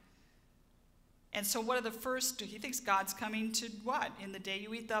die. And so what are the first, he thinks God's coming to what? In the day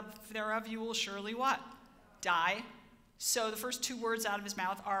you eat thereof, you will surely what? Die. So the first two words out of his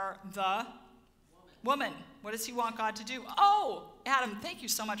mouth are the woman. What does he want God to do? Oh, Adam, thank you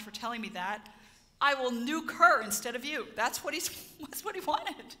so much for telling me that. I will nuke her instead of you. That's what he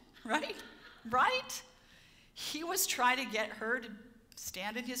wanted, right? Right? He was trying to get her to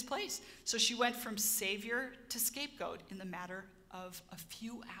stand in his place. So she went from savior to scapegoat in the matter of a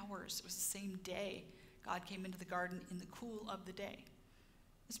few hours. It was the same day God came into the garden in the cool of the day.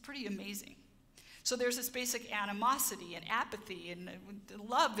 It's pretty amazing. So there's this basic animosity and apathy, and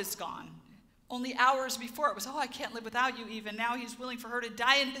love is gone. Only hours before it was, oh, I can't live without you, Eve, and now he's willing for her to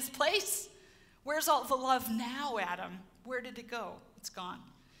die in his place. Where's all the love now, Adam? Where did it go? It's gone.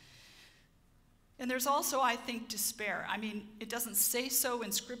 And there's also, I think, despair. I mean, it doesn't say so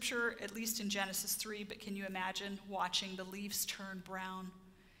in Scripture, at least in Genesis 3, but can you imagine watching the leaves turn brown,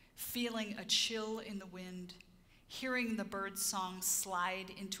 feeling a chill in the wind, hearing the bird's song slide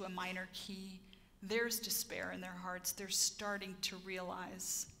into a minor key? There's despair in their hearts. They're starting to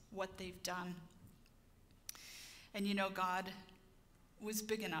realize what they've done. And you know, God was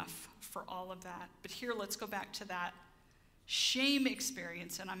big enough for all of that. But here, let's go back to that shame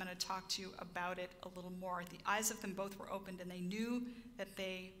experience, and I'm going to talk to you about it a little more. The eyes of them both were opened, and they knew that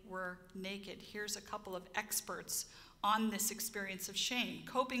they were naked. Here's a couple of experts on this experience of shame.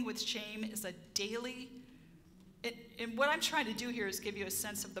 Coping with shame is a daily, and what I'm trying to do here is give you a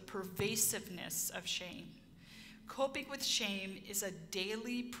sense of the pervasiveness of shame. Coping with shame is a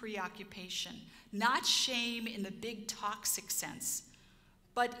daily preoccupation, not shame in the big toxic sense,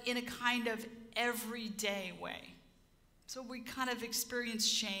 but in a kind of everyday way. So we kind of experience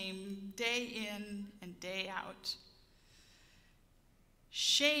shame day in and day out.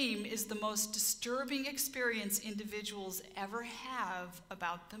 Shame is the most disturbing experience individuals ever have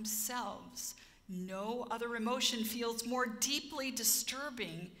about themselves. No other emotion feels more deeply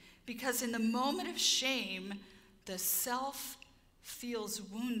disturbing because in the moment of shame, the self feels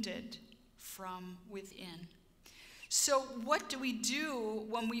wounded from within. So what do we do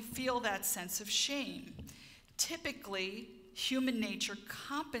when we feel that sense of shame? Typically, human nature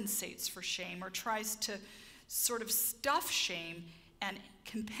compensates for shame or tries to sort of stuff shame and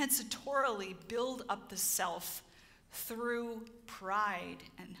compensatorily build up the self through pride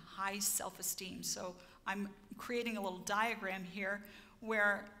and high self-esteem. So I'm creating a little diagram here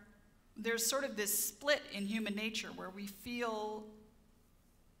where there's sort of this split in human nature where we feel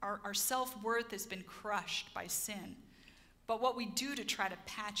our self-worth has been crushed by sin. But what we do to try to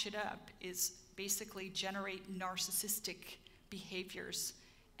patch it up is basically generate narcissistic behaviors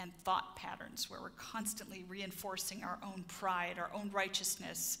and thought patterns where we're constantly reinforcing our own pride, our own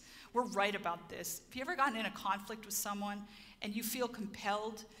righteousness. We're right about this. Have you ever gotten in a conflict with someone and you feel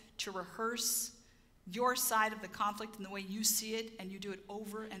compelled to rehearse your side of the conflict in the way you see it, and you do it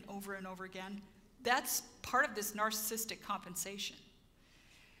over and over and over again? That's part of this narcissistic compensation.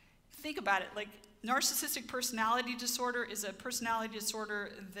 Think about it, like narcissistic personality disorder is a personality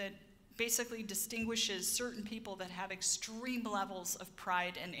disorder that basically distinguishes certain people that have extreme levels of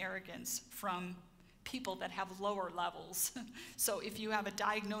pride and arrogance from people that have lower levels. So if you have a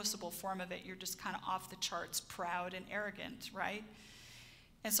diagnosable form of it, you're just kind of off the charts, proud and arrogant, right?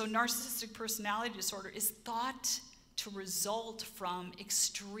 And so narcissistic personality disorder is thought to result from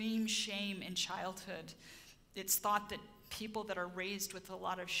extreme shame in childhood. It's thought that people that are raised with a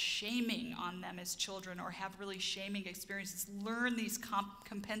lot of shaming on them as children or have really shaming experiences learn these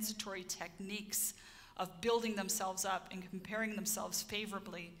compensatory techniques of building themselves up and comparing themselves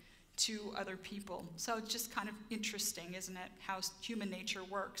favorably to other people. So it's just kind of interesting, isn't it, how human nature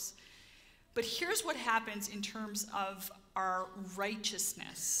works. But here's what happens in terms of our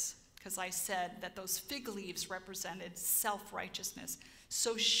righteousness, because I said that those fig leaves represented self-righteousness.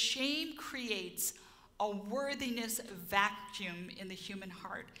 So shame creates a worthiness vacuum in the human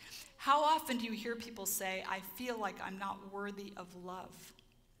heart. How often do you hear people say, I feel like I'm not worthy of love?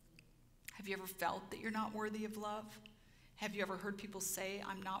 Have you ever felt that you're not worthy of love? Have you ever heard people say,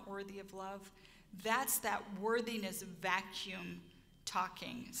 I'm not worthy of love? That's that worthiness vacuum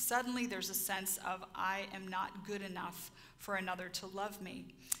talking. Suddenly there's a sense of, I am not good enough for another to love me.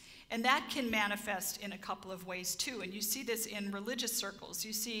 And that can manifest in a couple of ways too. And you see this in religious circles.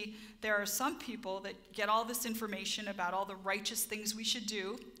 You see there are some people that get all this information about all the righteous things we should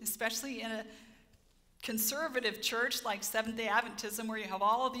do, especially in a conservative church like Seventh-day Adventism, where you have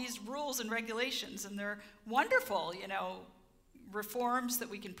all of these rules and regulations, and they're wonderful, you know, reforms that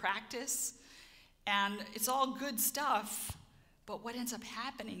we can practice. And it's all good stuff. But what ends up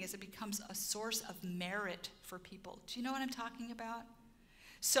happening is it becomes a source of merit for people. Do you know what I'm talking about?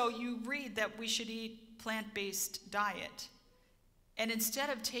 So you read that we should eat plant-based diet. And instead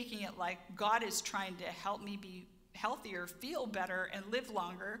of taking it like God is trying to help me be healthier, feel better, and live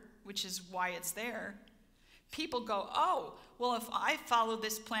longer, which is why it's there, people go, oh, well, if I follow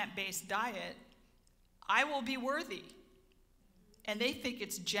this plant-based diet, I will be worthy. And they think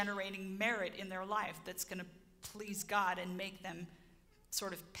it's generating merit in their life that's going to please God and make them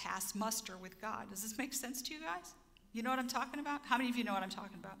sort of pass muster with God. Does this make sense to you guys? You know what I'm talking about? How many of you know what I'm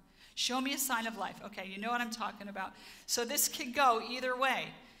talking about? Show me a sign of life. Okay, you know what I'm talking about. So this can go either way.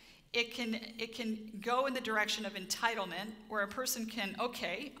 It can go in the direction of entitlement, where a person can,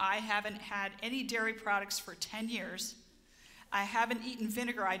 okay, I haven't had any dairy products for 10 years. I haven't eaten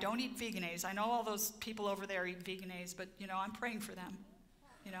vinegar. I don't eat veganese. I know all those people over there eat veganese, but, you know, I'm praying for them.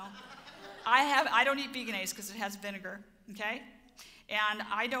 you know. I don't eat veganese because it has vinegar, okay? And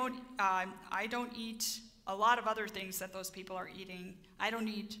I don't eat a lot of other things that those people are eating. I don't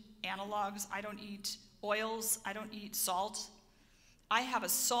eat analogs. I don't eat oils. I don't eat salt. I have a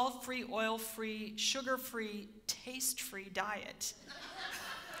salt-free, oil-free, sugar-free, taste-free diet.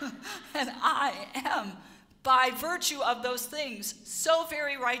 And I am, by virtue of those things, so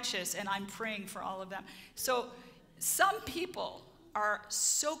very righteous, and I'm praying for all of them. So some people are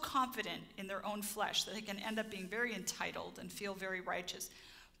so confident in their own flesh that they can end up being very entitled and feel very righteous.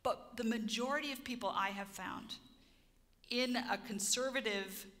 But the majority of people I have found in a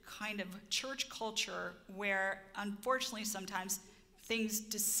conservative kind of church culture where, unfortunately, sometimes things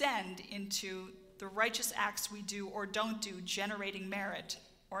descend into the righteous acts we do or don't do, generating merit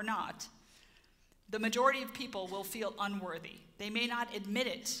or not, the majority of people will feel unworthy. They may not admit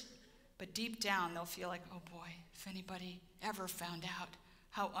it, but deep down they'll feel like, oh boy, if anybody ever found out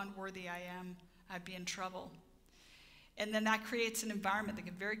how unworthy I am, I'd be in trouble. And then that creates an environment that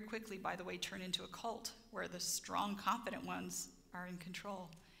can very quickly, by the way, turn into a cult where the strong, confident ones are in control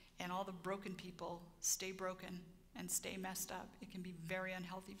and all the broken people stay broken and stay messed up. It can be very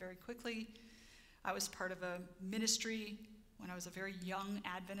unhealthy very quickly. I was part of a ministry when I was a very young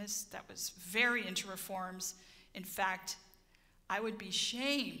Adventist that was very into reforms. In fact, I would be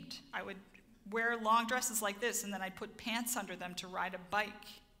shamed. I would wear long dresses like this, and then I'd put pants under them to ride a bike.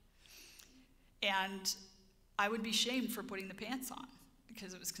 And I would be shamed for putting the pants on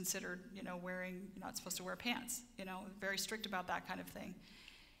because it was considered, you know, you're not supposed to wear pants, you know, very strict about that kind of thing.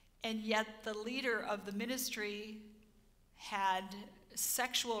 And yet the leader of the ministry had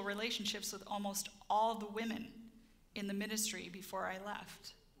sexual relationships with almost all the women in the ministry before I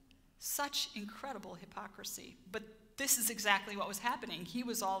left. Such incredible hypocrisy. But this is exactly what was happening. He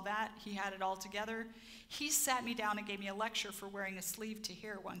was all that. He had it all together. He sat me down and gave me a lecture for wearing a sleeve to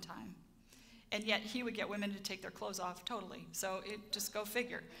here one time. And yet he would get women to take their clothes off totally. So just go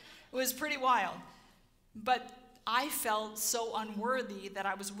figure. It was pretty wild. But I felt so unworthy that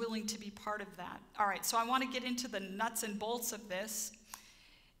I was willing to be part of that. All right, so I want to get into the nuts and bolts of this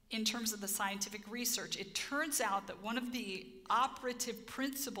in terms of the scientific research. It turns out that one of the operative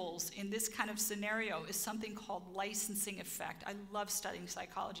principles in this kind of scenario is something called licensing effect. I love studying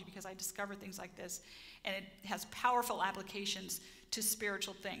psychology because I discover things like this, and it has powerful applications to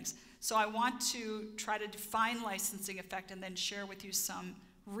spiritual things. So I want to try to define licensing effect and then share with you some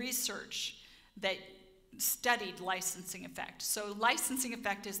research that studied licensing effect. So licensing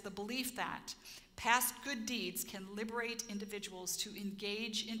effect is the belief that past good deeds can liberate individuals to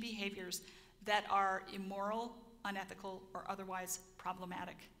engage in behaviors that are immoral, unethical, or otherwise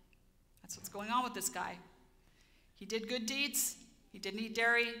problematic. That's what's going on with this guy. He did good deeds. He didn't eat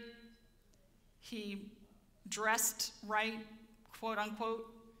dairy. He dressed right, quote unquote,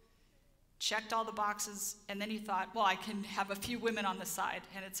 checked all the boxes, and then he thought, well, I can have a few women on the side,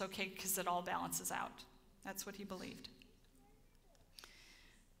 and it's okay because it all balances out. That's what he believed.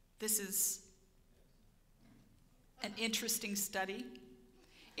 This is an interesting study.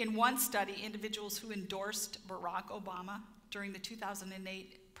 In one study, individuals who endorsed Barack Obama during the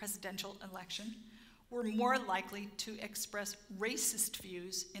 2008 presidential election were more likely to express racist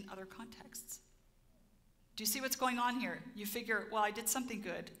views in other contexts. Do you see what's going on here? You figure, well, I did something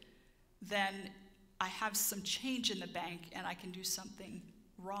good, then I have some change in the bank and I can do something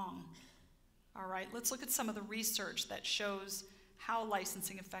wrong. All right, let's look at some of the research that shows how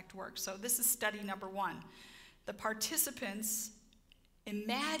licensing effect works. So this is study number 1. The participants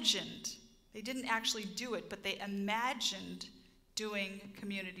imagined, they didn't actually do it, but they imagined doing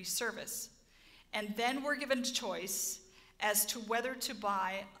community service. And then were given a choice as to whether to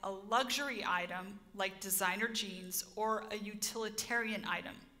buy a luxury item like designer jeans or a utilitarian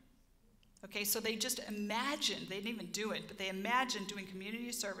item. Okay, so they just imagined, they didn't even do it, but they imagined doing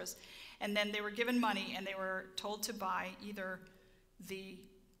community service, and then they were given money and they were told to buy either the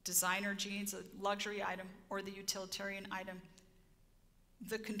designer jeans, a luxury item, or the utilitarian item.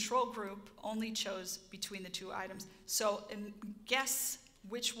 The control group only chose between the two items. So guess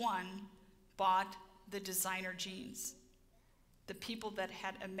which one bought the designer jeans? The people that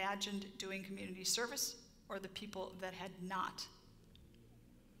had imagined doing community service or the people that had not?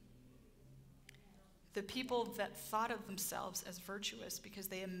 The people that thought of themselves as virtuous because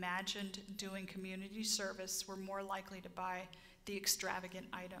they imagined doing community service were more likely to buy the extravagant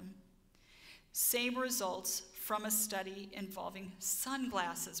item. Same results from a study involving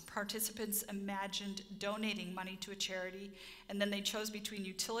sunglasses. Participants imagined donating money to a charity, and then they chose between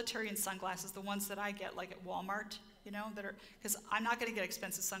utilitarian sunglasses, the ones that I get like at Walmart, you know, that are, because I'm not going to get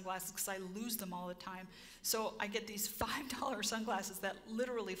expensive sunglasses because I lose them all the time. So I get these $5 sunglasses that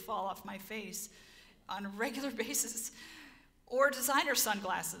literally fall off my face on a regular basis, or designer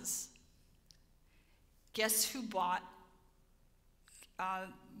sunglasses. Guess who bought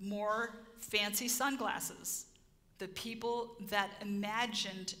more fancy sunglasses? The people that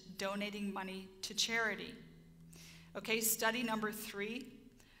imagined donating money to charity. Okay, study number 3.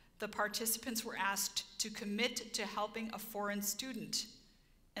 The participants were asked to commit to helping a foreign student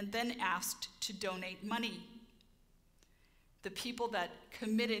and then asked to donate money. The people that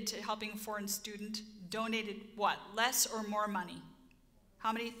committed to helping a foreign student donated what? Less or more money?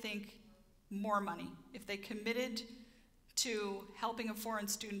 How many think more money? If they committed to helping a foreign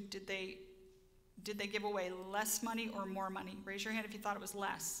student, did they give away less money or more money? Raise your hand if you thought it was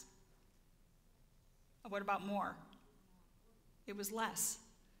less. What about more? It was less.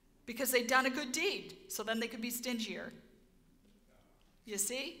 Because they'd done a good deed, so then they could be stingier. You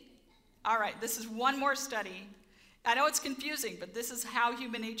see? All right, this is one more study. I know it's confusing, but this is how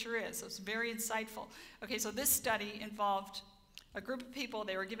human nature is, so it's very insightful. Okay, so this study involved a group of people.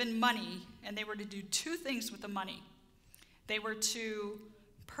 They were given money, and they were to do 2 things with the money. They were to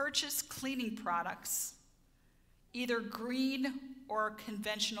purchase cleaning products, either green or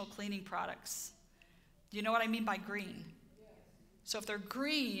conventional cleaning products. Do you know what I mean by green? So if they're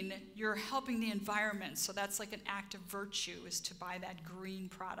green, you're helping the environment. So that's like an act of virtue, is to buy that green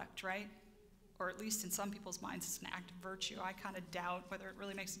product, right? Or at least in some people's minds, it's an act of virtue. I kind of doubt whether it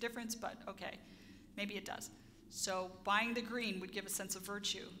really makes a difference, but okay, maybe it does. So buying the green would give a sense of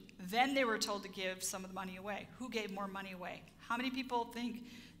virtue. Then they were told to give some of the money away. Who gave more money away? How many people think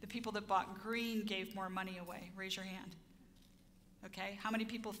the people that bought green gave more money away? Raise your hand. Okay, how many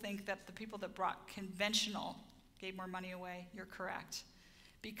people think that the people that brought conventional gave more money away? You're correct.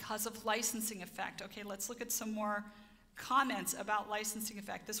 Because of licensing effect. Okay, let's look at some more comments about licensing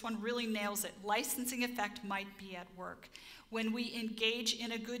effect. This one really nails it. Licensing effect might be at work. When we engage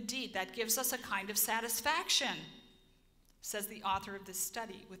in a good deed, that gives us a kind of satisfaction, says the author of this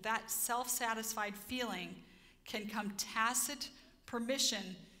study. With that self-satisfied feeling can come tacit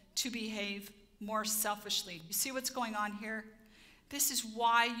permission to behave more selfishly. You see what's going on here? This is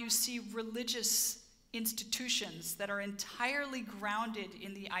why you see religious institutions that are entirely grounded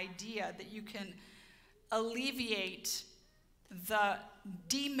in the idea that you can alleviate the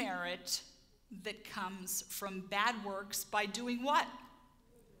demerit that comes from bad works by doing what?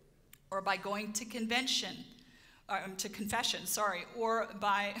 Or by going to confession, or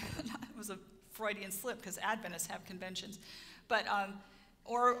by, it was a Freudian slip because Adventists have conventions, but,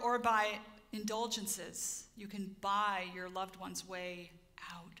 or by indulgences. You can buy your loved one's way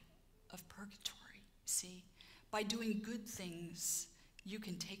out of purgatory. See, by doing good things, you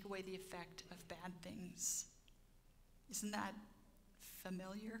can take away the effect of bad things. Isn't that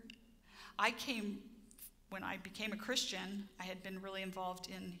familiar? When I became a Christian, I had been really involved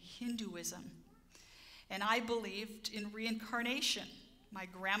in Hinduism, and I believed in reincarnation. My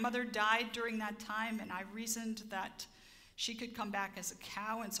grandmother died during that time, and I reasoned that she could come back as a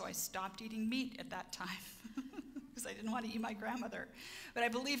cow, and so I stopped eating meat at that time because I didn't want to eat my grandmother. But I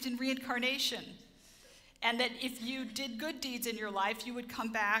believed in reincarnation. And that if you did good deeds in your life, you would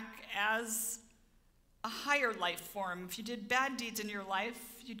come back as a higher life form. If you did bad deeds in your life,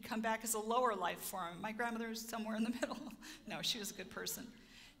 you'd come back as a lower life form. My grandmother was somewhere in the middle. No, she was a good person.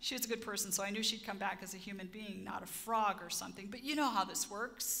 She was a good person, so I knew she'd come back as a human being, not a frog or something. But you know how this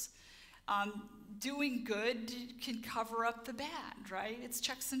works. Doing good can cover up the bad, right? It's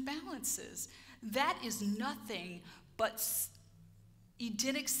checks and balances. That is nothing but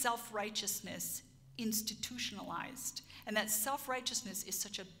Edenic self-righteousness institutionalized. And that self-righteousness is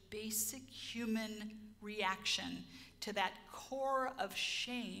such a basic human reaction to that core of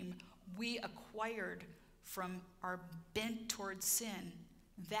shame we acquired from our bent towards sin.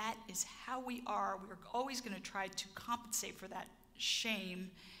 That is how we are. We're always going to try to compensate for that shame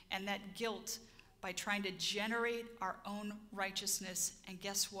and that guilt by trying to generate our own righteousness. And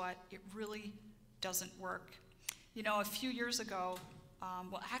guess what? It really doesn't work. You know, a few years ago,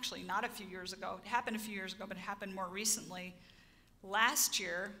 well, actually, not a few years ago. It happened a few years ago, but it happened more recently. Last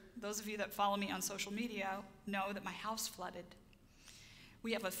year, those of you that follow me on social media know that my house flooded.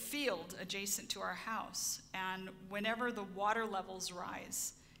 We have a field adjacent to our house, and whenever the water levels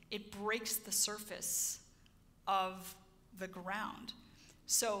rise, it breaks the surface of the ground.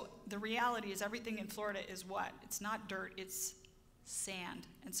 So the reality is everything in Florida is what? It's not dirt, it's sand.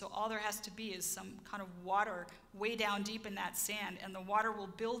 And so all there has to be is some kind of water way down deep in that sand, and the water will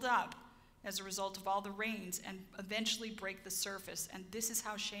build up as a result of all the rains and eventually break the surface. And this is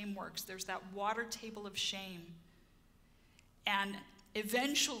how shame works. There's that water table of shame. And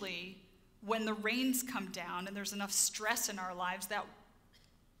eventually, when the rains come down and there's enough stress in our lives, that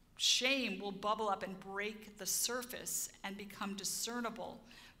shame will bubble up and break the surface and become discernible.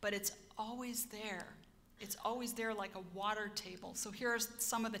 But it's always there. It's always there like a water table. So here are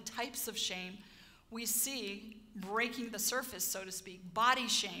some of the types of shame we see breaking the surface, so to speak. Body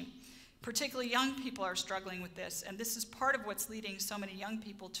shame. Particularly young people are struggling with this, and this is part of what's leading so many young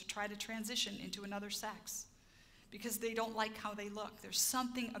people to try to transition into another sex, because they don't like how they look. There's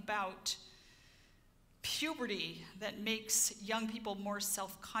something about puberty that makes young people more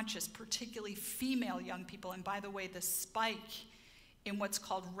self-conscious, particularly female young people. And by the way, the spike in what's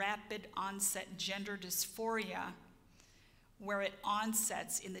called rapid onset gender dysphoria, where it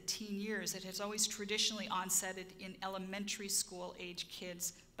onsets in the teen years. It has always traditionally onsetted in elementary school age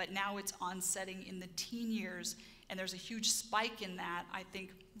kids, but now it's onsetting in the teen years, and there's a huge spike in that, I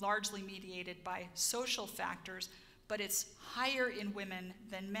think largely mediated by social factors, but it's higher in women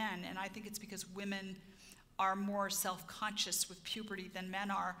than men, and I think it's because women are more self-conscious with puberty than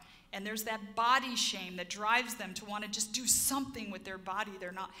men are. And there's that body shame that drives them to want to just do something with their body.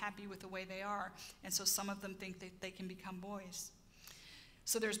 They're not happy with the way they are. And so some of them think that they can become boys.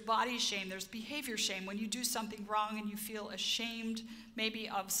 So there's body shame. There's behavior shame. When you do something wrong and you feel ashamed maybe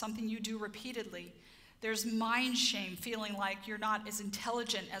of something you do repeatedly. There's mind shame, feeling like you're not as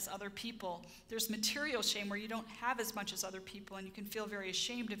intelligent as other people. There's material shame, where you don't have as much as other people and you can feel very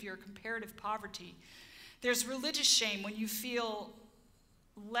ashamed of your comparative poverty. There's religious shame, when you feel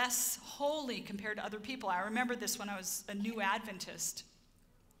less holy compared to other people. I remember this when I was a new Adventist,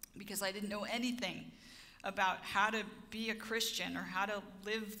 because I didn't know anything about how to be a Christian or how to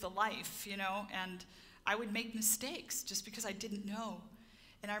live the life, and I would make mistakes just because I didn't know.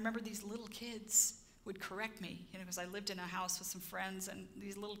 And I remember these little kids would correct me, because I lived in a house with some friends and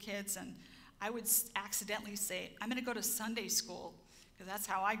these little kids, and I would accidentally say, I'm going to go to Sunday school, because that's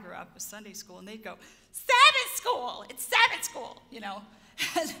how I grew up, was Sunday school, and they'd go, Sabbath school, it's Sabbath school,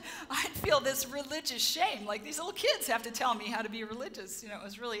 And I'd feel this religious shame, like these little kids have to tell me how to be religious. It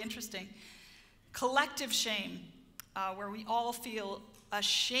was really interesting. Collective shame, where we all feel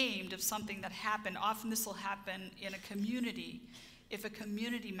ashamed of something that happened. Often this will happen in a community. If a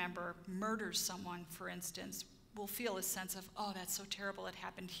community member murders someone, for instance, we'll feel a sense of, oh, that's so terrible, it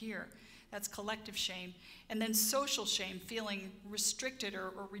happened here. That's collective shame. And then social shame, feeling restricted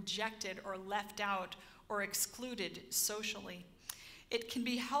or rejected or left out or excluded socially. It can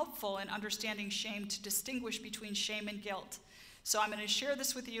be helpful in understanding shame to distinguish between shame and guilt. So I'm going to share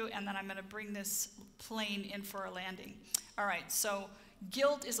this with you, and then I'm going to bring this plane in for a landing. All right, so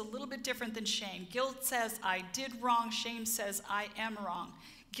guilt is a little bit different than shame. Guilt says, I did wrong. Shame says, I am wrong.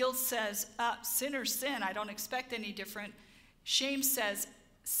 Guilt says, sin or sin, I don't expect any different. Shame says,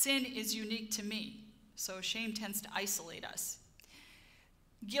 sin is unique to me. So shame tends to isolate us.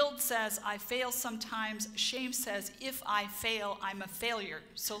 Guilt says, I fail sometimes. Shame says, if I fail, I'm a failure.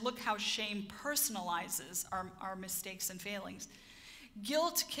 So look how shame personalizes our mistakes and failings.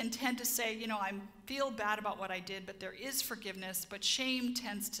 Guilt can tend to say, I feel bad about what I did, but there is forgiveness. But shame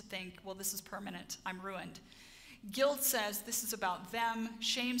tends to think, well, this is permanent. I'm ruined. Guilt says, this is about them.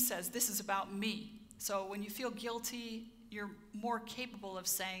 Shame says, this is about me. So when you feel guilty, you're more capable of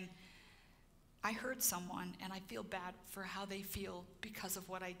saying, I hurt someone and I feel bad for how they feel because of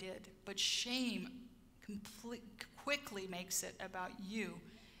what I did. But shame quickly makes it about you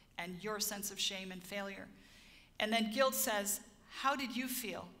and your sense of shame and failure. And then guilt says, how did you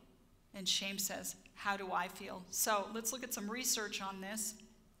feel? And shame says, how do I feel? So let's look at some research on this.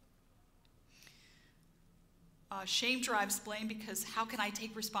 Shame drives blame, because how can I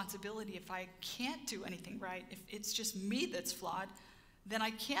take responsibility if I can't do anything right? If it's just me that's flawed, then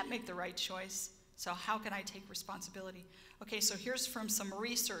I can't make the right choice. So how can I take responsibility? Okay, so here's from some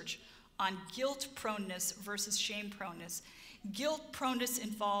research on guilt proneness versus shame proneness. Guilt proneness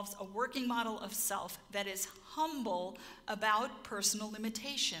involves a working model of self that is humble about personal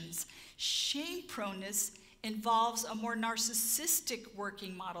limitations. Shame proneness involves a more narcissistic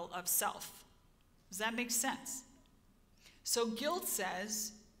working model of self. Does that make sense? So guilt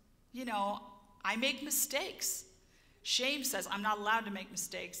says, I make mistakes. Shame says, I'm not allowed to make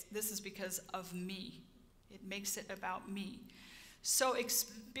mistakes. This is because of me. It makes it about me. So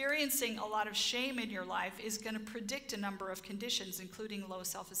experiencing a lot of shame in your life is going to predict a number of conditions, including low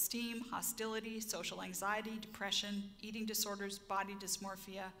self-esteem, hostility, social anxiety, depression, eating disorders, body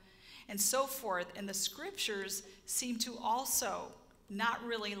dysmorphia, and so forth. And the scriptures seem to also not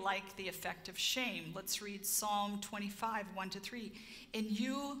really like the effect of shame. Let's read Psalm 25, 1-3. And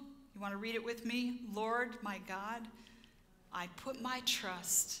you want to read it with me? Lord, my God, I put my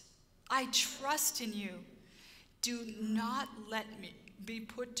trust. I trust in you. Do not let me be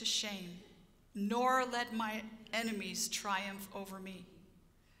put to shame, nor let my enemies triumph over me.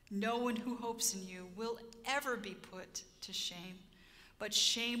 No one who hopes in you will ever be put to shame, but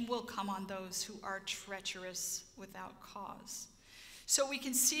shame will come on those who are treacherous without cause. So we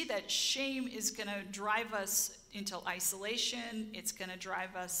can see that shame is going to drive us into isolation. It's going to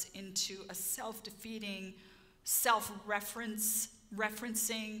drive us into a self-defeating,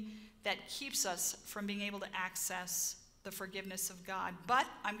 self-referencing that keeps us from being able to access the forgiveness of God. But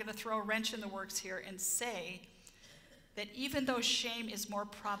I'm going to throw a wrench in the works here and say that even though shame is more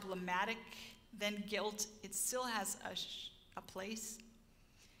problematic than guilt, it still has a place.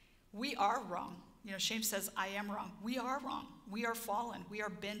 We are wrong. You know, shame says, I am wrong. We are wrong. We are fallen. We are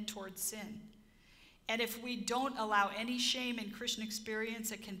bent towards sin. And if we don't allow any shame in Christian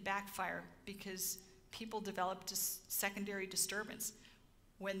experience, it can backfire because people develop secondary disturbance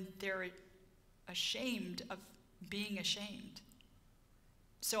when they're ashamed of being ashamed.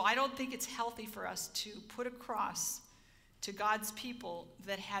 So I don't think it's healthy for us to put across to God's people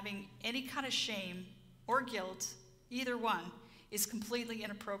that having any kind of shame or guilt, either one, is completely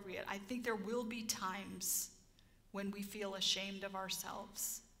inappropriate. I think there will be times when we feel ashamed of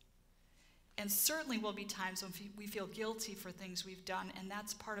ourselves. And certainly will be times when we feel guilty for things we've done, and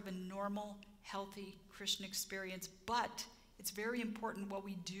that's part of a normal, healthy Christian experience. But it's very important what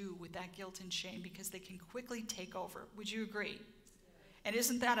we do with that guilt and shame because they can quickly take over. Would you agree? And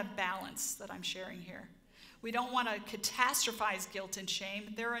isn't that a balance that I'm sharing here? We don't want to catastrophize guilt and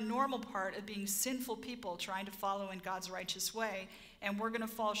shame. They're a normal part of being sinful people trying to follow in God's righteous way. And we're going to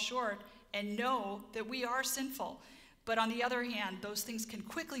fall short and know that we are sinful. But on the other hand, those things can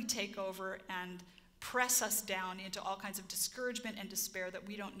quickly take over and press us down into all kinds of discouragement and despair that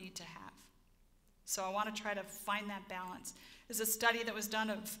we don't need to have. So I want to try to find that balance. There's a study that was done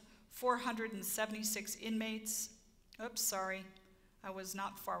of 476 inmates. Oops, sorry. I was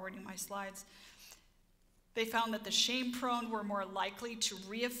not forwarding my slides. They found that the shame-prone were more likely to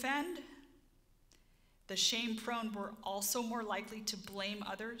reoffend. The shame-prone were also more likely to blame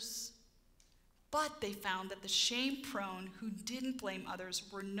others. But they found that the shame-prone who didn't blame others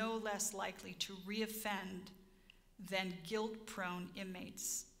were no less likely to reoffend than guilt-prone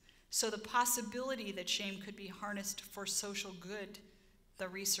inmates. So the possibility that shame could be harnessed for social good, the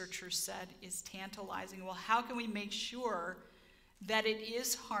researchers said, is tantalizing. Well, how can we make sure that it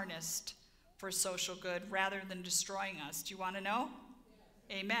is harnessed for social good rather than destroying us? Do you want to know?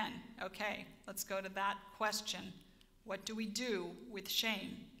 Yes. Amen. Okay, let's go to that question. What do we do with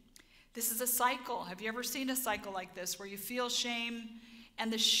shame? This is a cycle. Have you ever seen a cycle like this where you feel shame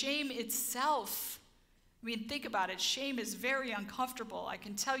and the shame itself? I mean, think about it. Shame is very uncomfortable. I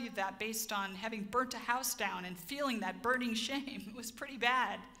can tell you that based on having burnt a house down and feeling that burning shame. It was pretty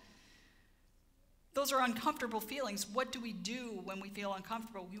bad. Those are uncomfortable feelings. What do we do when we feel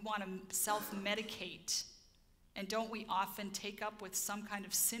uncomfortable? We want to self-medicate. And don't we often take up with some kind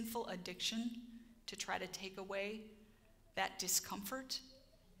of sinful addiction to try to take away that discomfort?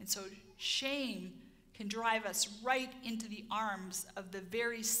 And so shame can drive us right into the arms of the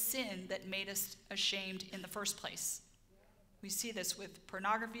very sin that made us ashamed in the first place. We see this with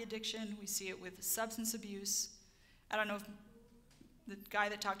pornography addiction. We see it with substance abuse. I don't know if the guy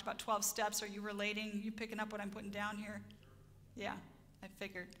that talked about 12 steps, are you relating? You picking up what I'm putting down here? Yeah, I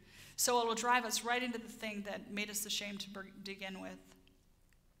figured. So it'll drive us right into the thing that made us ashamed to begin with.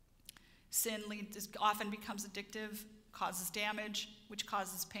 Sin often becomes addictive, causes damage, which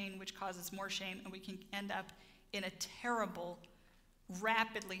causes pain, which causes more shame, and we can end up in a terrible,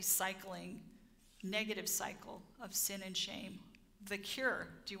 rapidly cycling, negative cycle of sin and shame. The cure.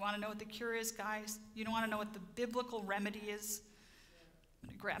 Do you want to know what the cure is, guys? You don't want to know what the biblical remedy is? I'm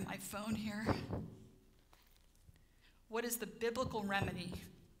going to grab my phone here. What is the biblical remedy?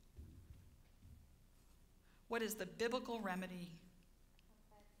 What is the biblical remedy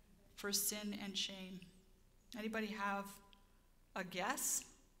for sin and shame? Anybody have a guess?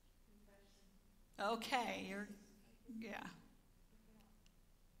 Okay, yeah.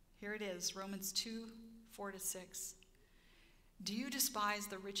 Here it is, Romans 2, 4-6. Do you despise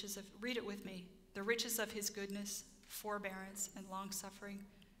the riches of, read it with me, the riches of his goodness, forbearance, and long-suffering,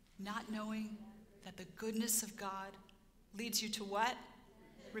 not knowing that the goodness of God leads you to what?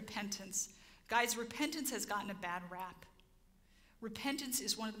 Repentance. Guys, repentance has gotten a bad rap. Repentance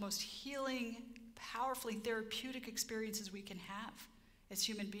is one of the most healing, powerfully therapeutic experiences we can have as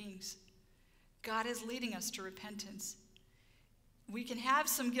human beings. God is leading us to repentance. We can have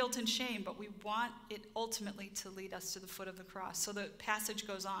some guilt and shame, but we want it ultimately to lead us to the foot of the cross. So the passage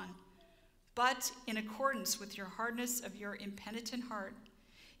goes on. But in accordance with your hardness of your impenitent heart,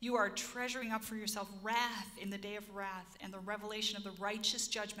 You are treasuring up for yourself wrath in the day of wrath and the revelation of the righteous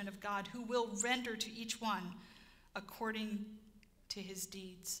judgment of God, who will render to each one according to his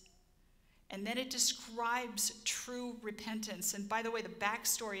deeds. And then it describes true repentance. And by the way, the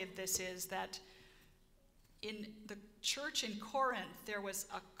backstory of this is that in the church in Corinth, there was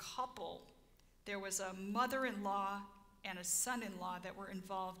a couple. There was a mother-in-law and a son-in-law that were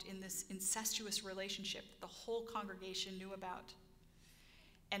involved in this incestuous relationship the whole congregation knew about.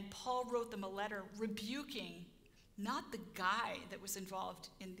 And Paul wrote them a letter rebuking not the guy that was involved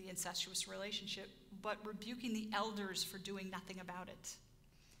in the incestuous relationship, but rebuking the elders for doing nothing about it.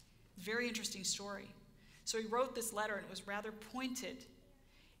 Very interesting story. So he wrote this letter, and it was rather pointed,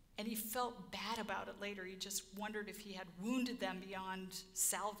 and he felt bad about it later. He just wondered if he had wounded them beyond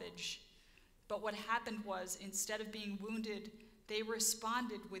salvage. But what happened was, instead of being wounded, they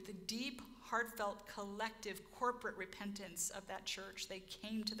responded with a deep, heartfelt, collective, corporate repentance of that church. They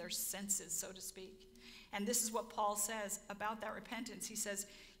came to their senses, so to speak. And this is what Paul says about that repentance. He says,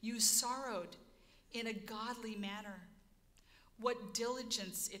 you sorrowed in a godly manner. What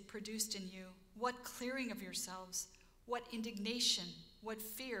diligence it produced in you, what clearing of yourselves, what indignation, what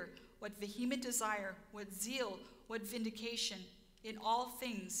fear, what vehement desire, what zeal, what vindication. In all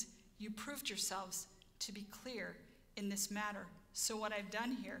things you proved yourselves to be clear in this matter. So what I've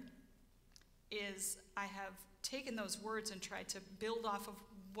done here is I have taken those words and tried to build off of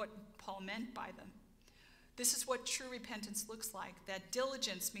what Paul meant by them. This is what true repentance looks like. That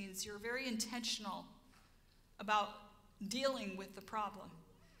diligence means you're very intentional about dealing with the problem.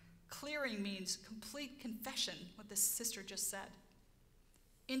 Clearing means complete confession, what the sister just said.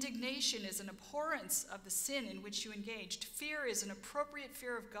 Indignation is an abhorrence of the sin in which you engaged. Fear is an appropriate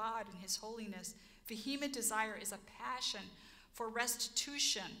fear of God and his holiness. Vehement desire is a passion for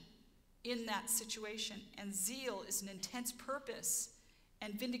restitution in that situation. And zeal is an intense purpose.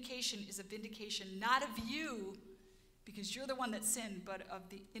 And vindication is a vindication not of you, because you're the one that sinned, but of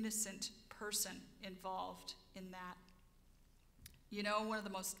the innocent person involved in that. You know, one of the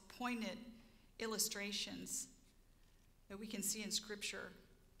most poignant illustrations that we can see in Scripture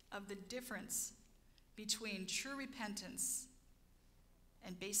of the difference between true repentance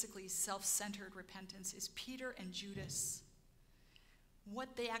and basically self-centered repentance is Peter and Judas.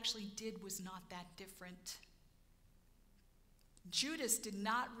 What they actually did was not that different. Judas did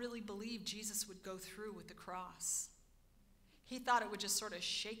not really believe Jesus would go through with the cross. He thought it would just sort of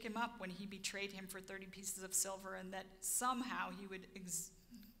shake him up when he betrayed him for 30 pieces of silver, and that somehow he would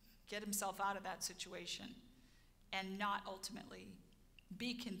get himself out of that situation and not ultimately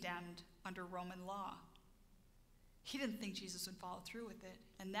be condemned under Roman law. He didn't think Jesus would follow through with it.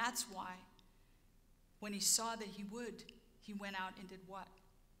 And that's why when he saw that he would, he went out and did what?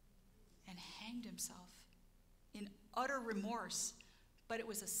 And hanged himself in utter remorse. But it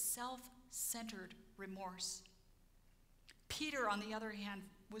was a self-centered remorse. Peter, on the other hand,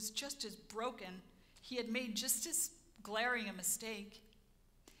 was just as broken. He had made just as glaring a mistake.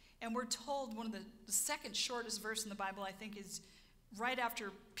 And we're told one of the second shortest verse in the Bible, I think, is right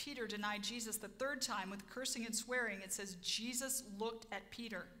after Peter denied Jesus the third time with cursing and swearing. It says, Jesus looked at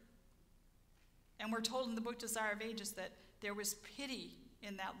Peter. And we're told in the book Desire of Ages that there was pity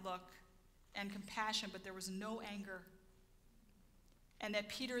in that look and compassion, but there was no anger. And that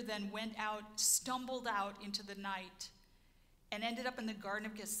Peter then went out, stumbled out into the night, and ended up in the Garden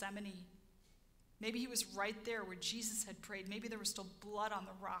of Gethsemane. Maybe he was right there where Jesus had prayed. Maybe there was still blood on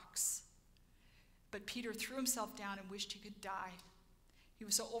the rocks. But Peter threw himself down and wished he could die. He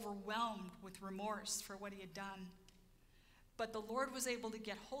was so overwhelmed with remorse for what he had done. But the Lord was able to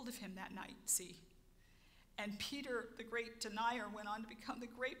get hold of him that night, see. And Peter, the great denier, went on to become the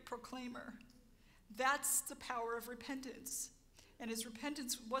great proclaimer. That's the power of repentance. And his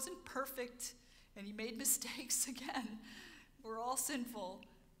repentance wasn't perfect, and he made mistakes again. We're all sinful,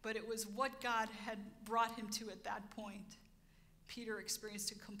 but it was what God had brought him to at that point. Peter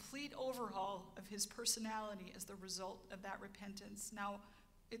experienced a complete overhaul of his personality as the result of that repentance. Now,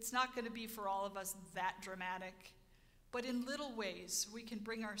 it's not going to be for all of us that dramatic, but in little ways we can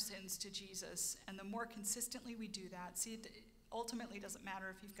bring our sins to Jesus, and the more consistently we do that, see, it ultimately doesn't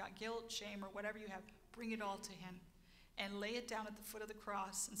matter if you've got guilt, shame, or whatever you have, bring it all to him and lay it down at the foot of the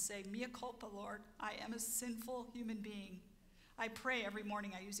cross and say, mea culpa, Lord, I am a sinful human being. I pray every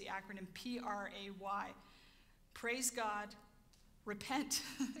morning. I use the acronym PRAY. Praise God, repent,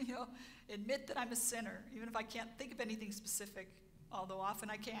 admit that I'm a sinner, even if I can't think of anything specific, although often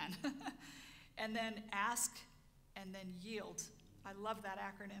I can. And then ask and then yield. I love that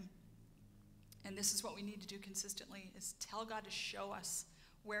acronym. And this is what we need to do consistently, is tell God to show us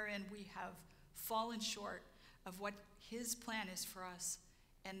wherein we have fallen short of what his plan is for us,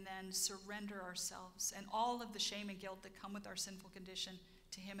 and then surrender ourselves and all of the shame and guilt that come with our sinful condition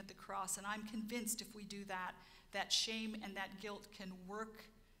to him at the cross. And I'm convinced if we do that, that shame and that guilt can work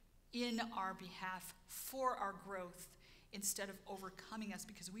in our behalf for our growth instead of overcoming us,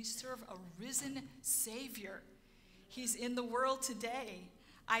 because we serve a risen Savior. He's in the world today.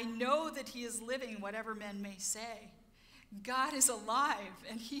 I know that he is living, whatever men may say. God is alive,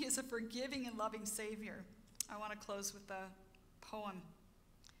 and he is a forgiving and loving Savior. I want to close with a poem.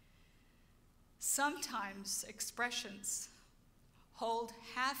 Sometimes expressions hold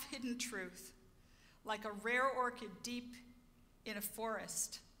half-hidden truth, like a rare orchid deep in a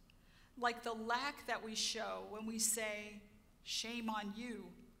forest, like the lack that we show when we say, shame on you,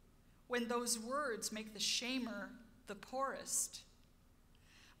 when those words make the shamer the poorest.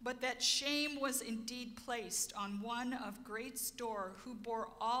 But that shame was indeed placed on one of great store who bore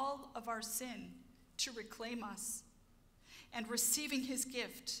all of our sin to reclaim us, and receiving his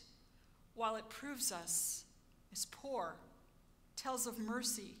gift, while it proves us is poor, tells of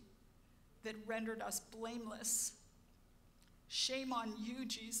mercy that rendered us blameless. Shame on you,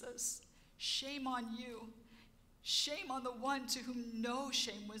 Jesus. Shame on you. Shame on the one to whom no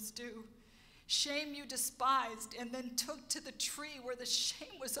shame was due. Shame you despised and then took to the tree where the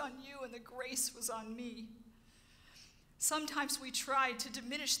shame was on you and the grace was on me. Sometimes we try to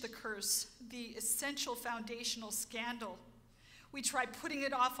diminish the curse, the essential foundational scandal. We try putting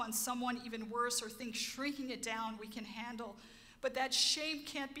it off on someone even worse, or think shrinking it down we can handle. But that shame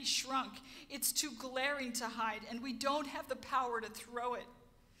can't be shrunk. It's too glaring to hide, and we don't have the power to throw it.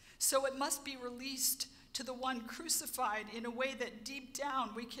 So it must be released to the one crucified in a way that deep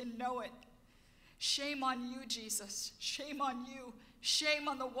down we can know it. Shame on you, Jesus. Shame on you. Shame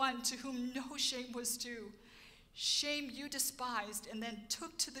on the one to whom no shame was due. Shame you despised and then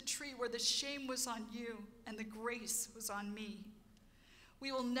took to the tree where the shame was on you and the grace was on me.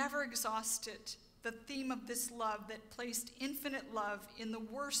 We will never exhaust it, the theme of this love that placed infinite love in the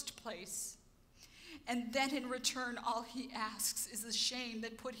worst place. And then in return, all he asks is the shame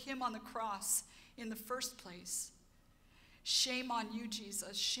that put him on the cross in the first place. Shame on you,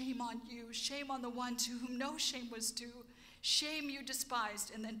 Jesus. Shame on you. Shame on the one to whom no shame was due. Shame you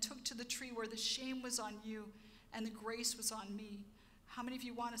despised and then took to the tree where the shame was on you and the grace was on me. How many of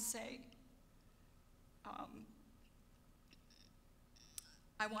you want to say,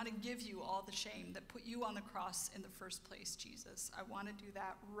 I want to give you all the shame that put you on the cross in the first place, Jesus. I want to do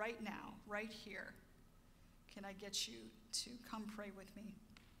that right now, right here. Can I get you to come pray with me?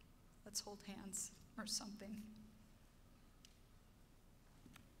 Let's hold hands or something.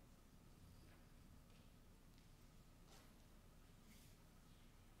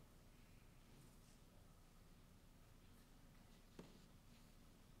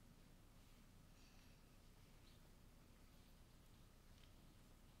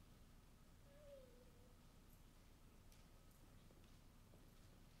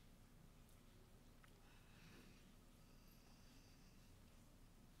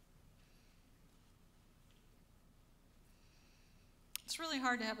 It's really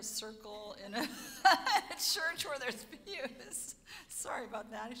hard to have a circle in a church where there's pews. Sorry about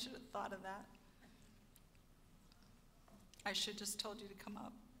that. I should have thought of that. I should just told you to come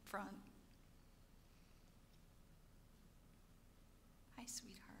up front. Hi,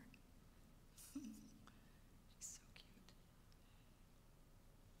 sweetheart. She's so cute.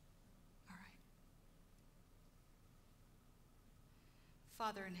 All right.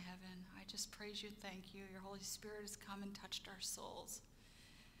 Father in heaven, I just praise you, thank you. Your Holy Spirit has come and touched our souls.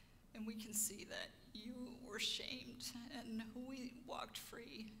 And we can see that you were shamed and we walked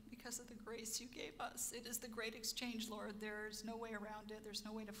free because of the grace you gave us. It is the great exchange, Lord. There's no way around it. There's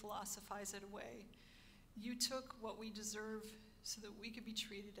no way to philosophize it away. You took what we deserve so that we could be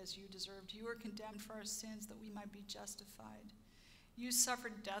treated as you deserved. You were condemned for our sins that we might be justified. You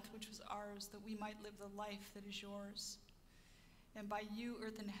suffered death, which was ours, that we might live the life that is yours. And by you,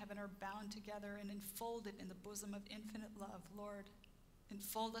 earth and heaven are bound together and enfolded in the bosom of infinite love. Lord,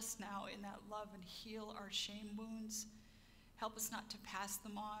 enfold us now in that love and heal our shame wounds. Help us not to pass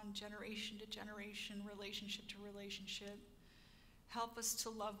them on generation to generation, relationship to relationship. Help us to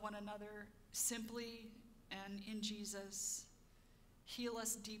love one another simply and in Jesus. Heal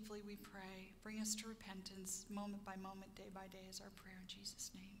us deeply, we pray. Bring us to repentance moment by moment, day by day is our prayer in Jesus'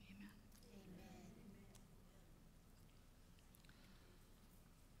 name.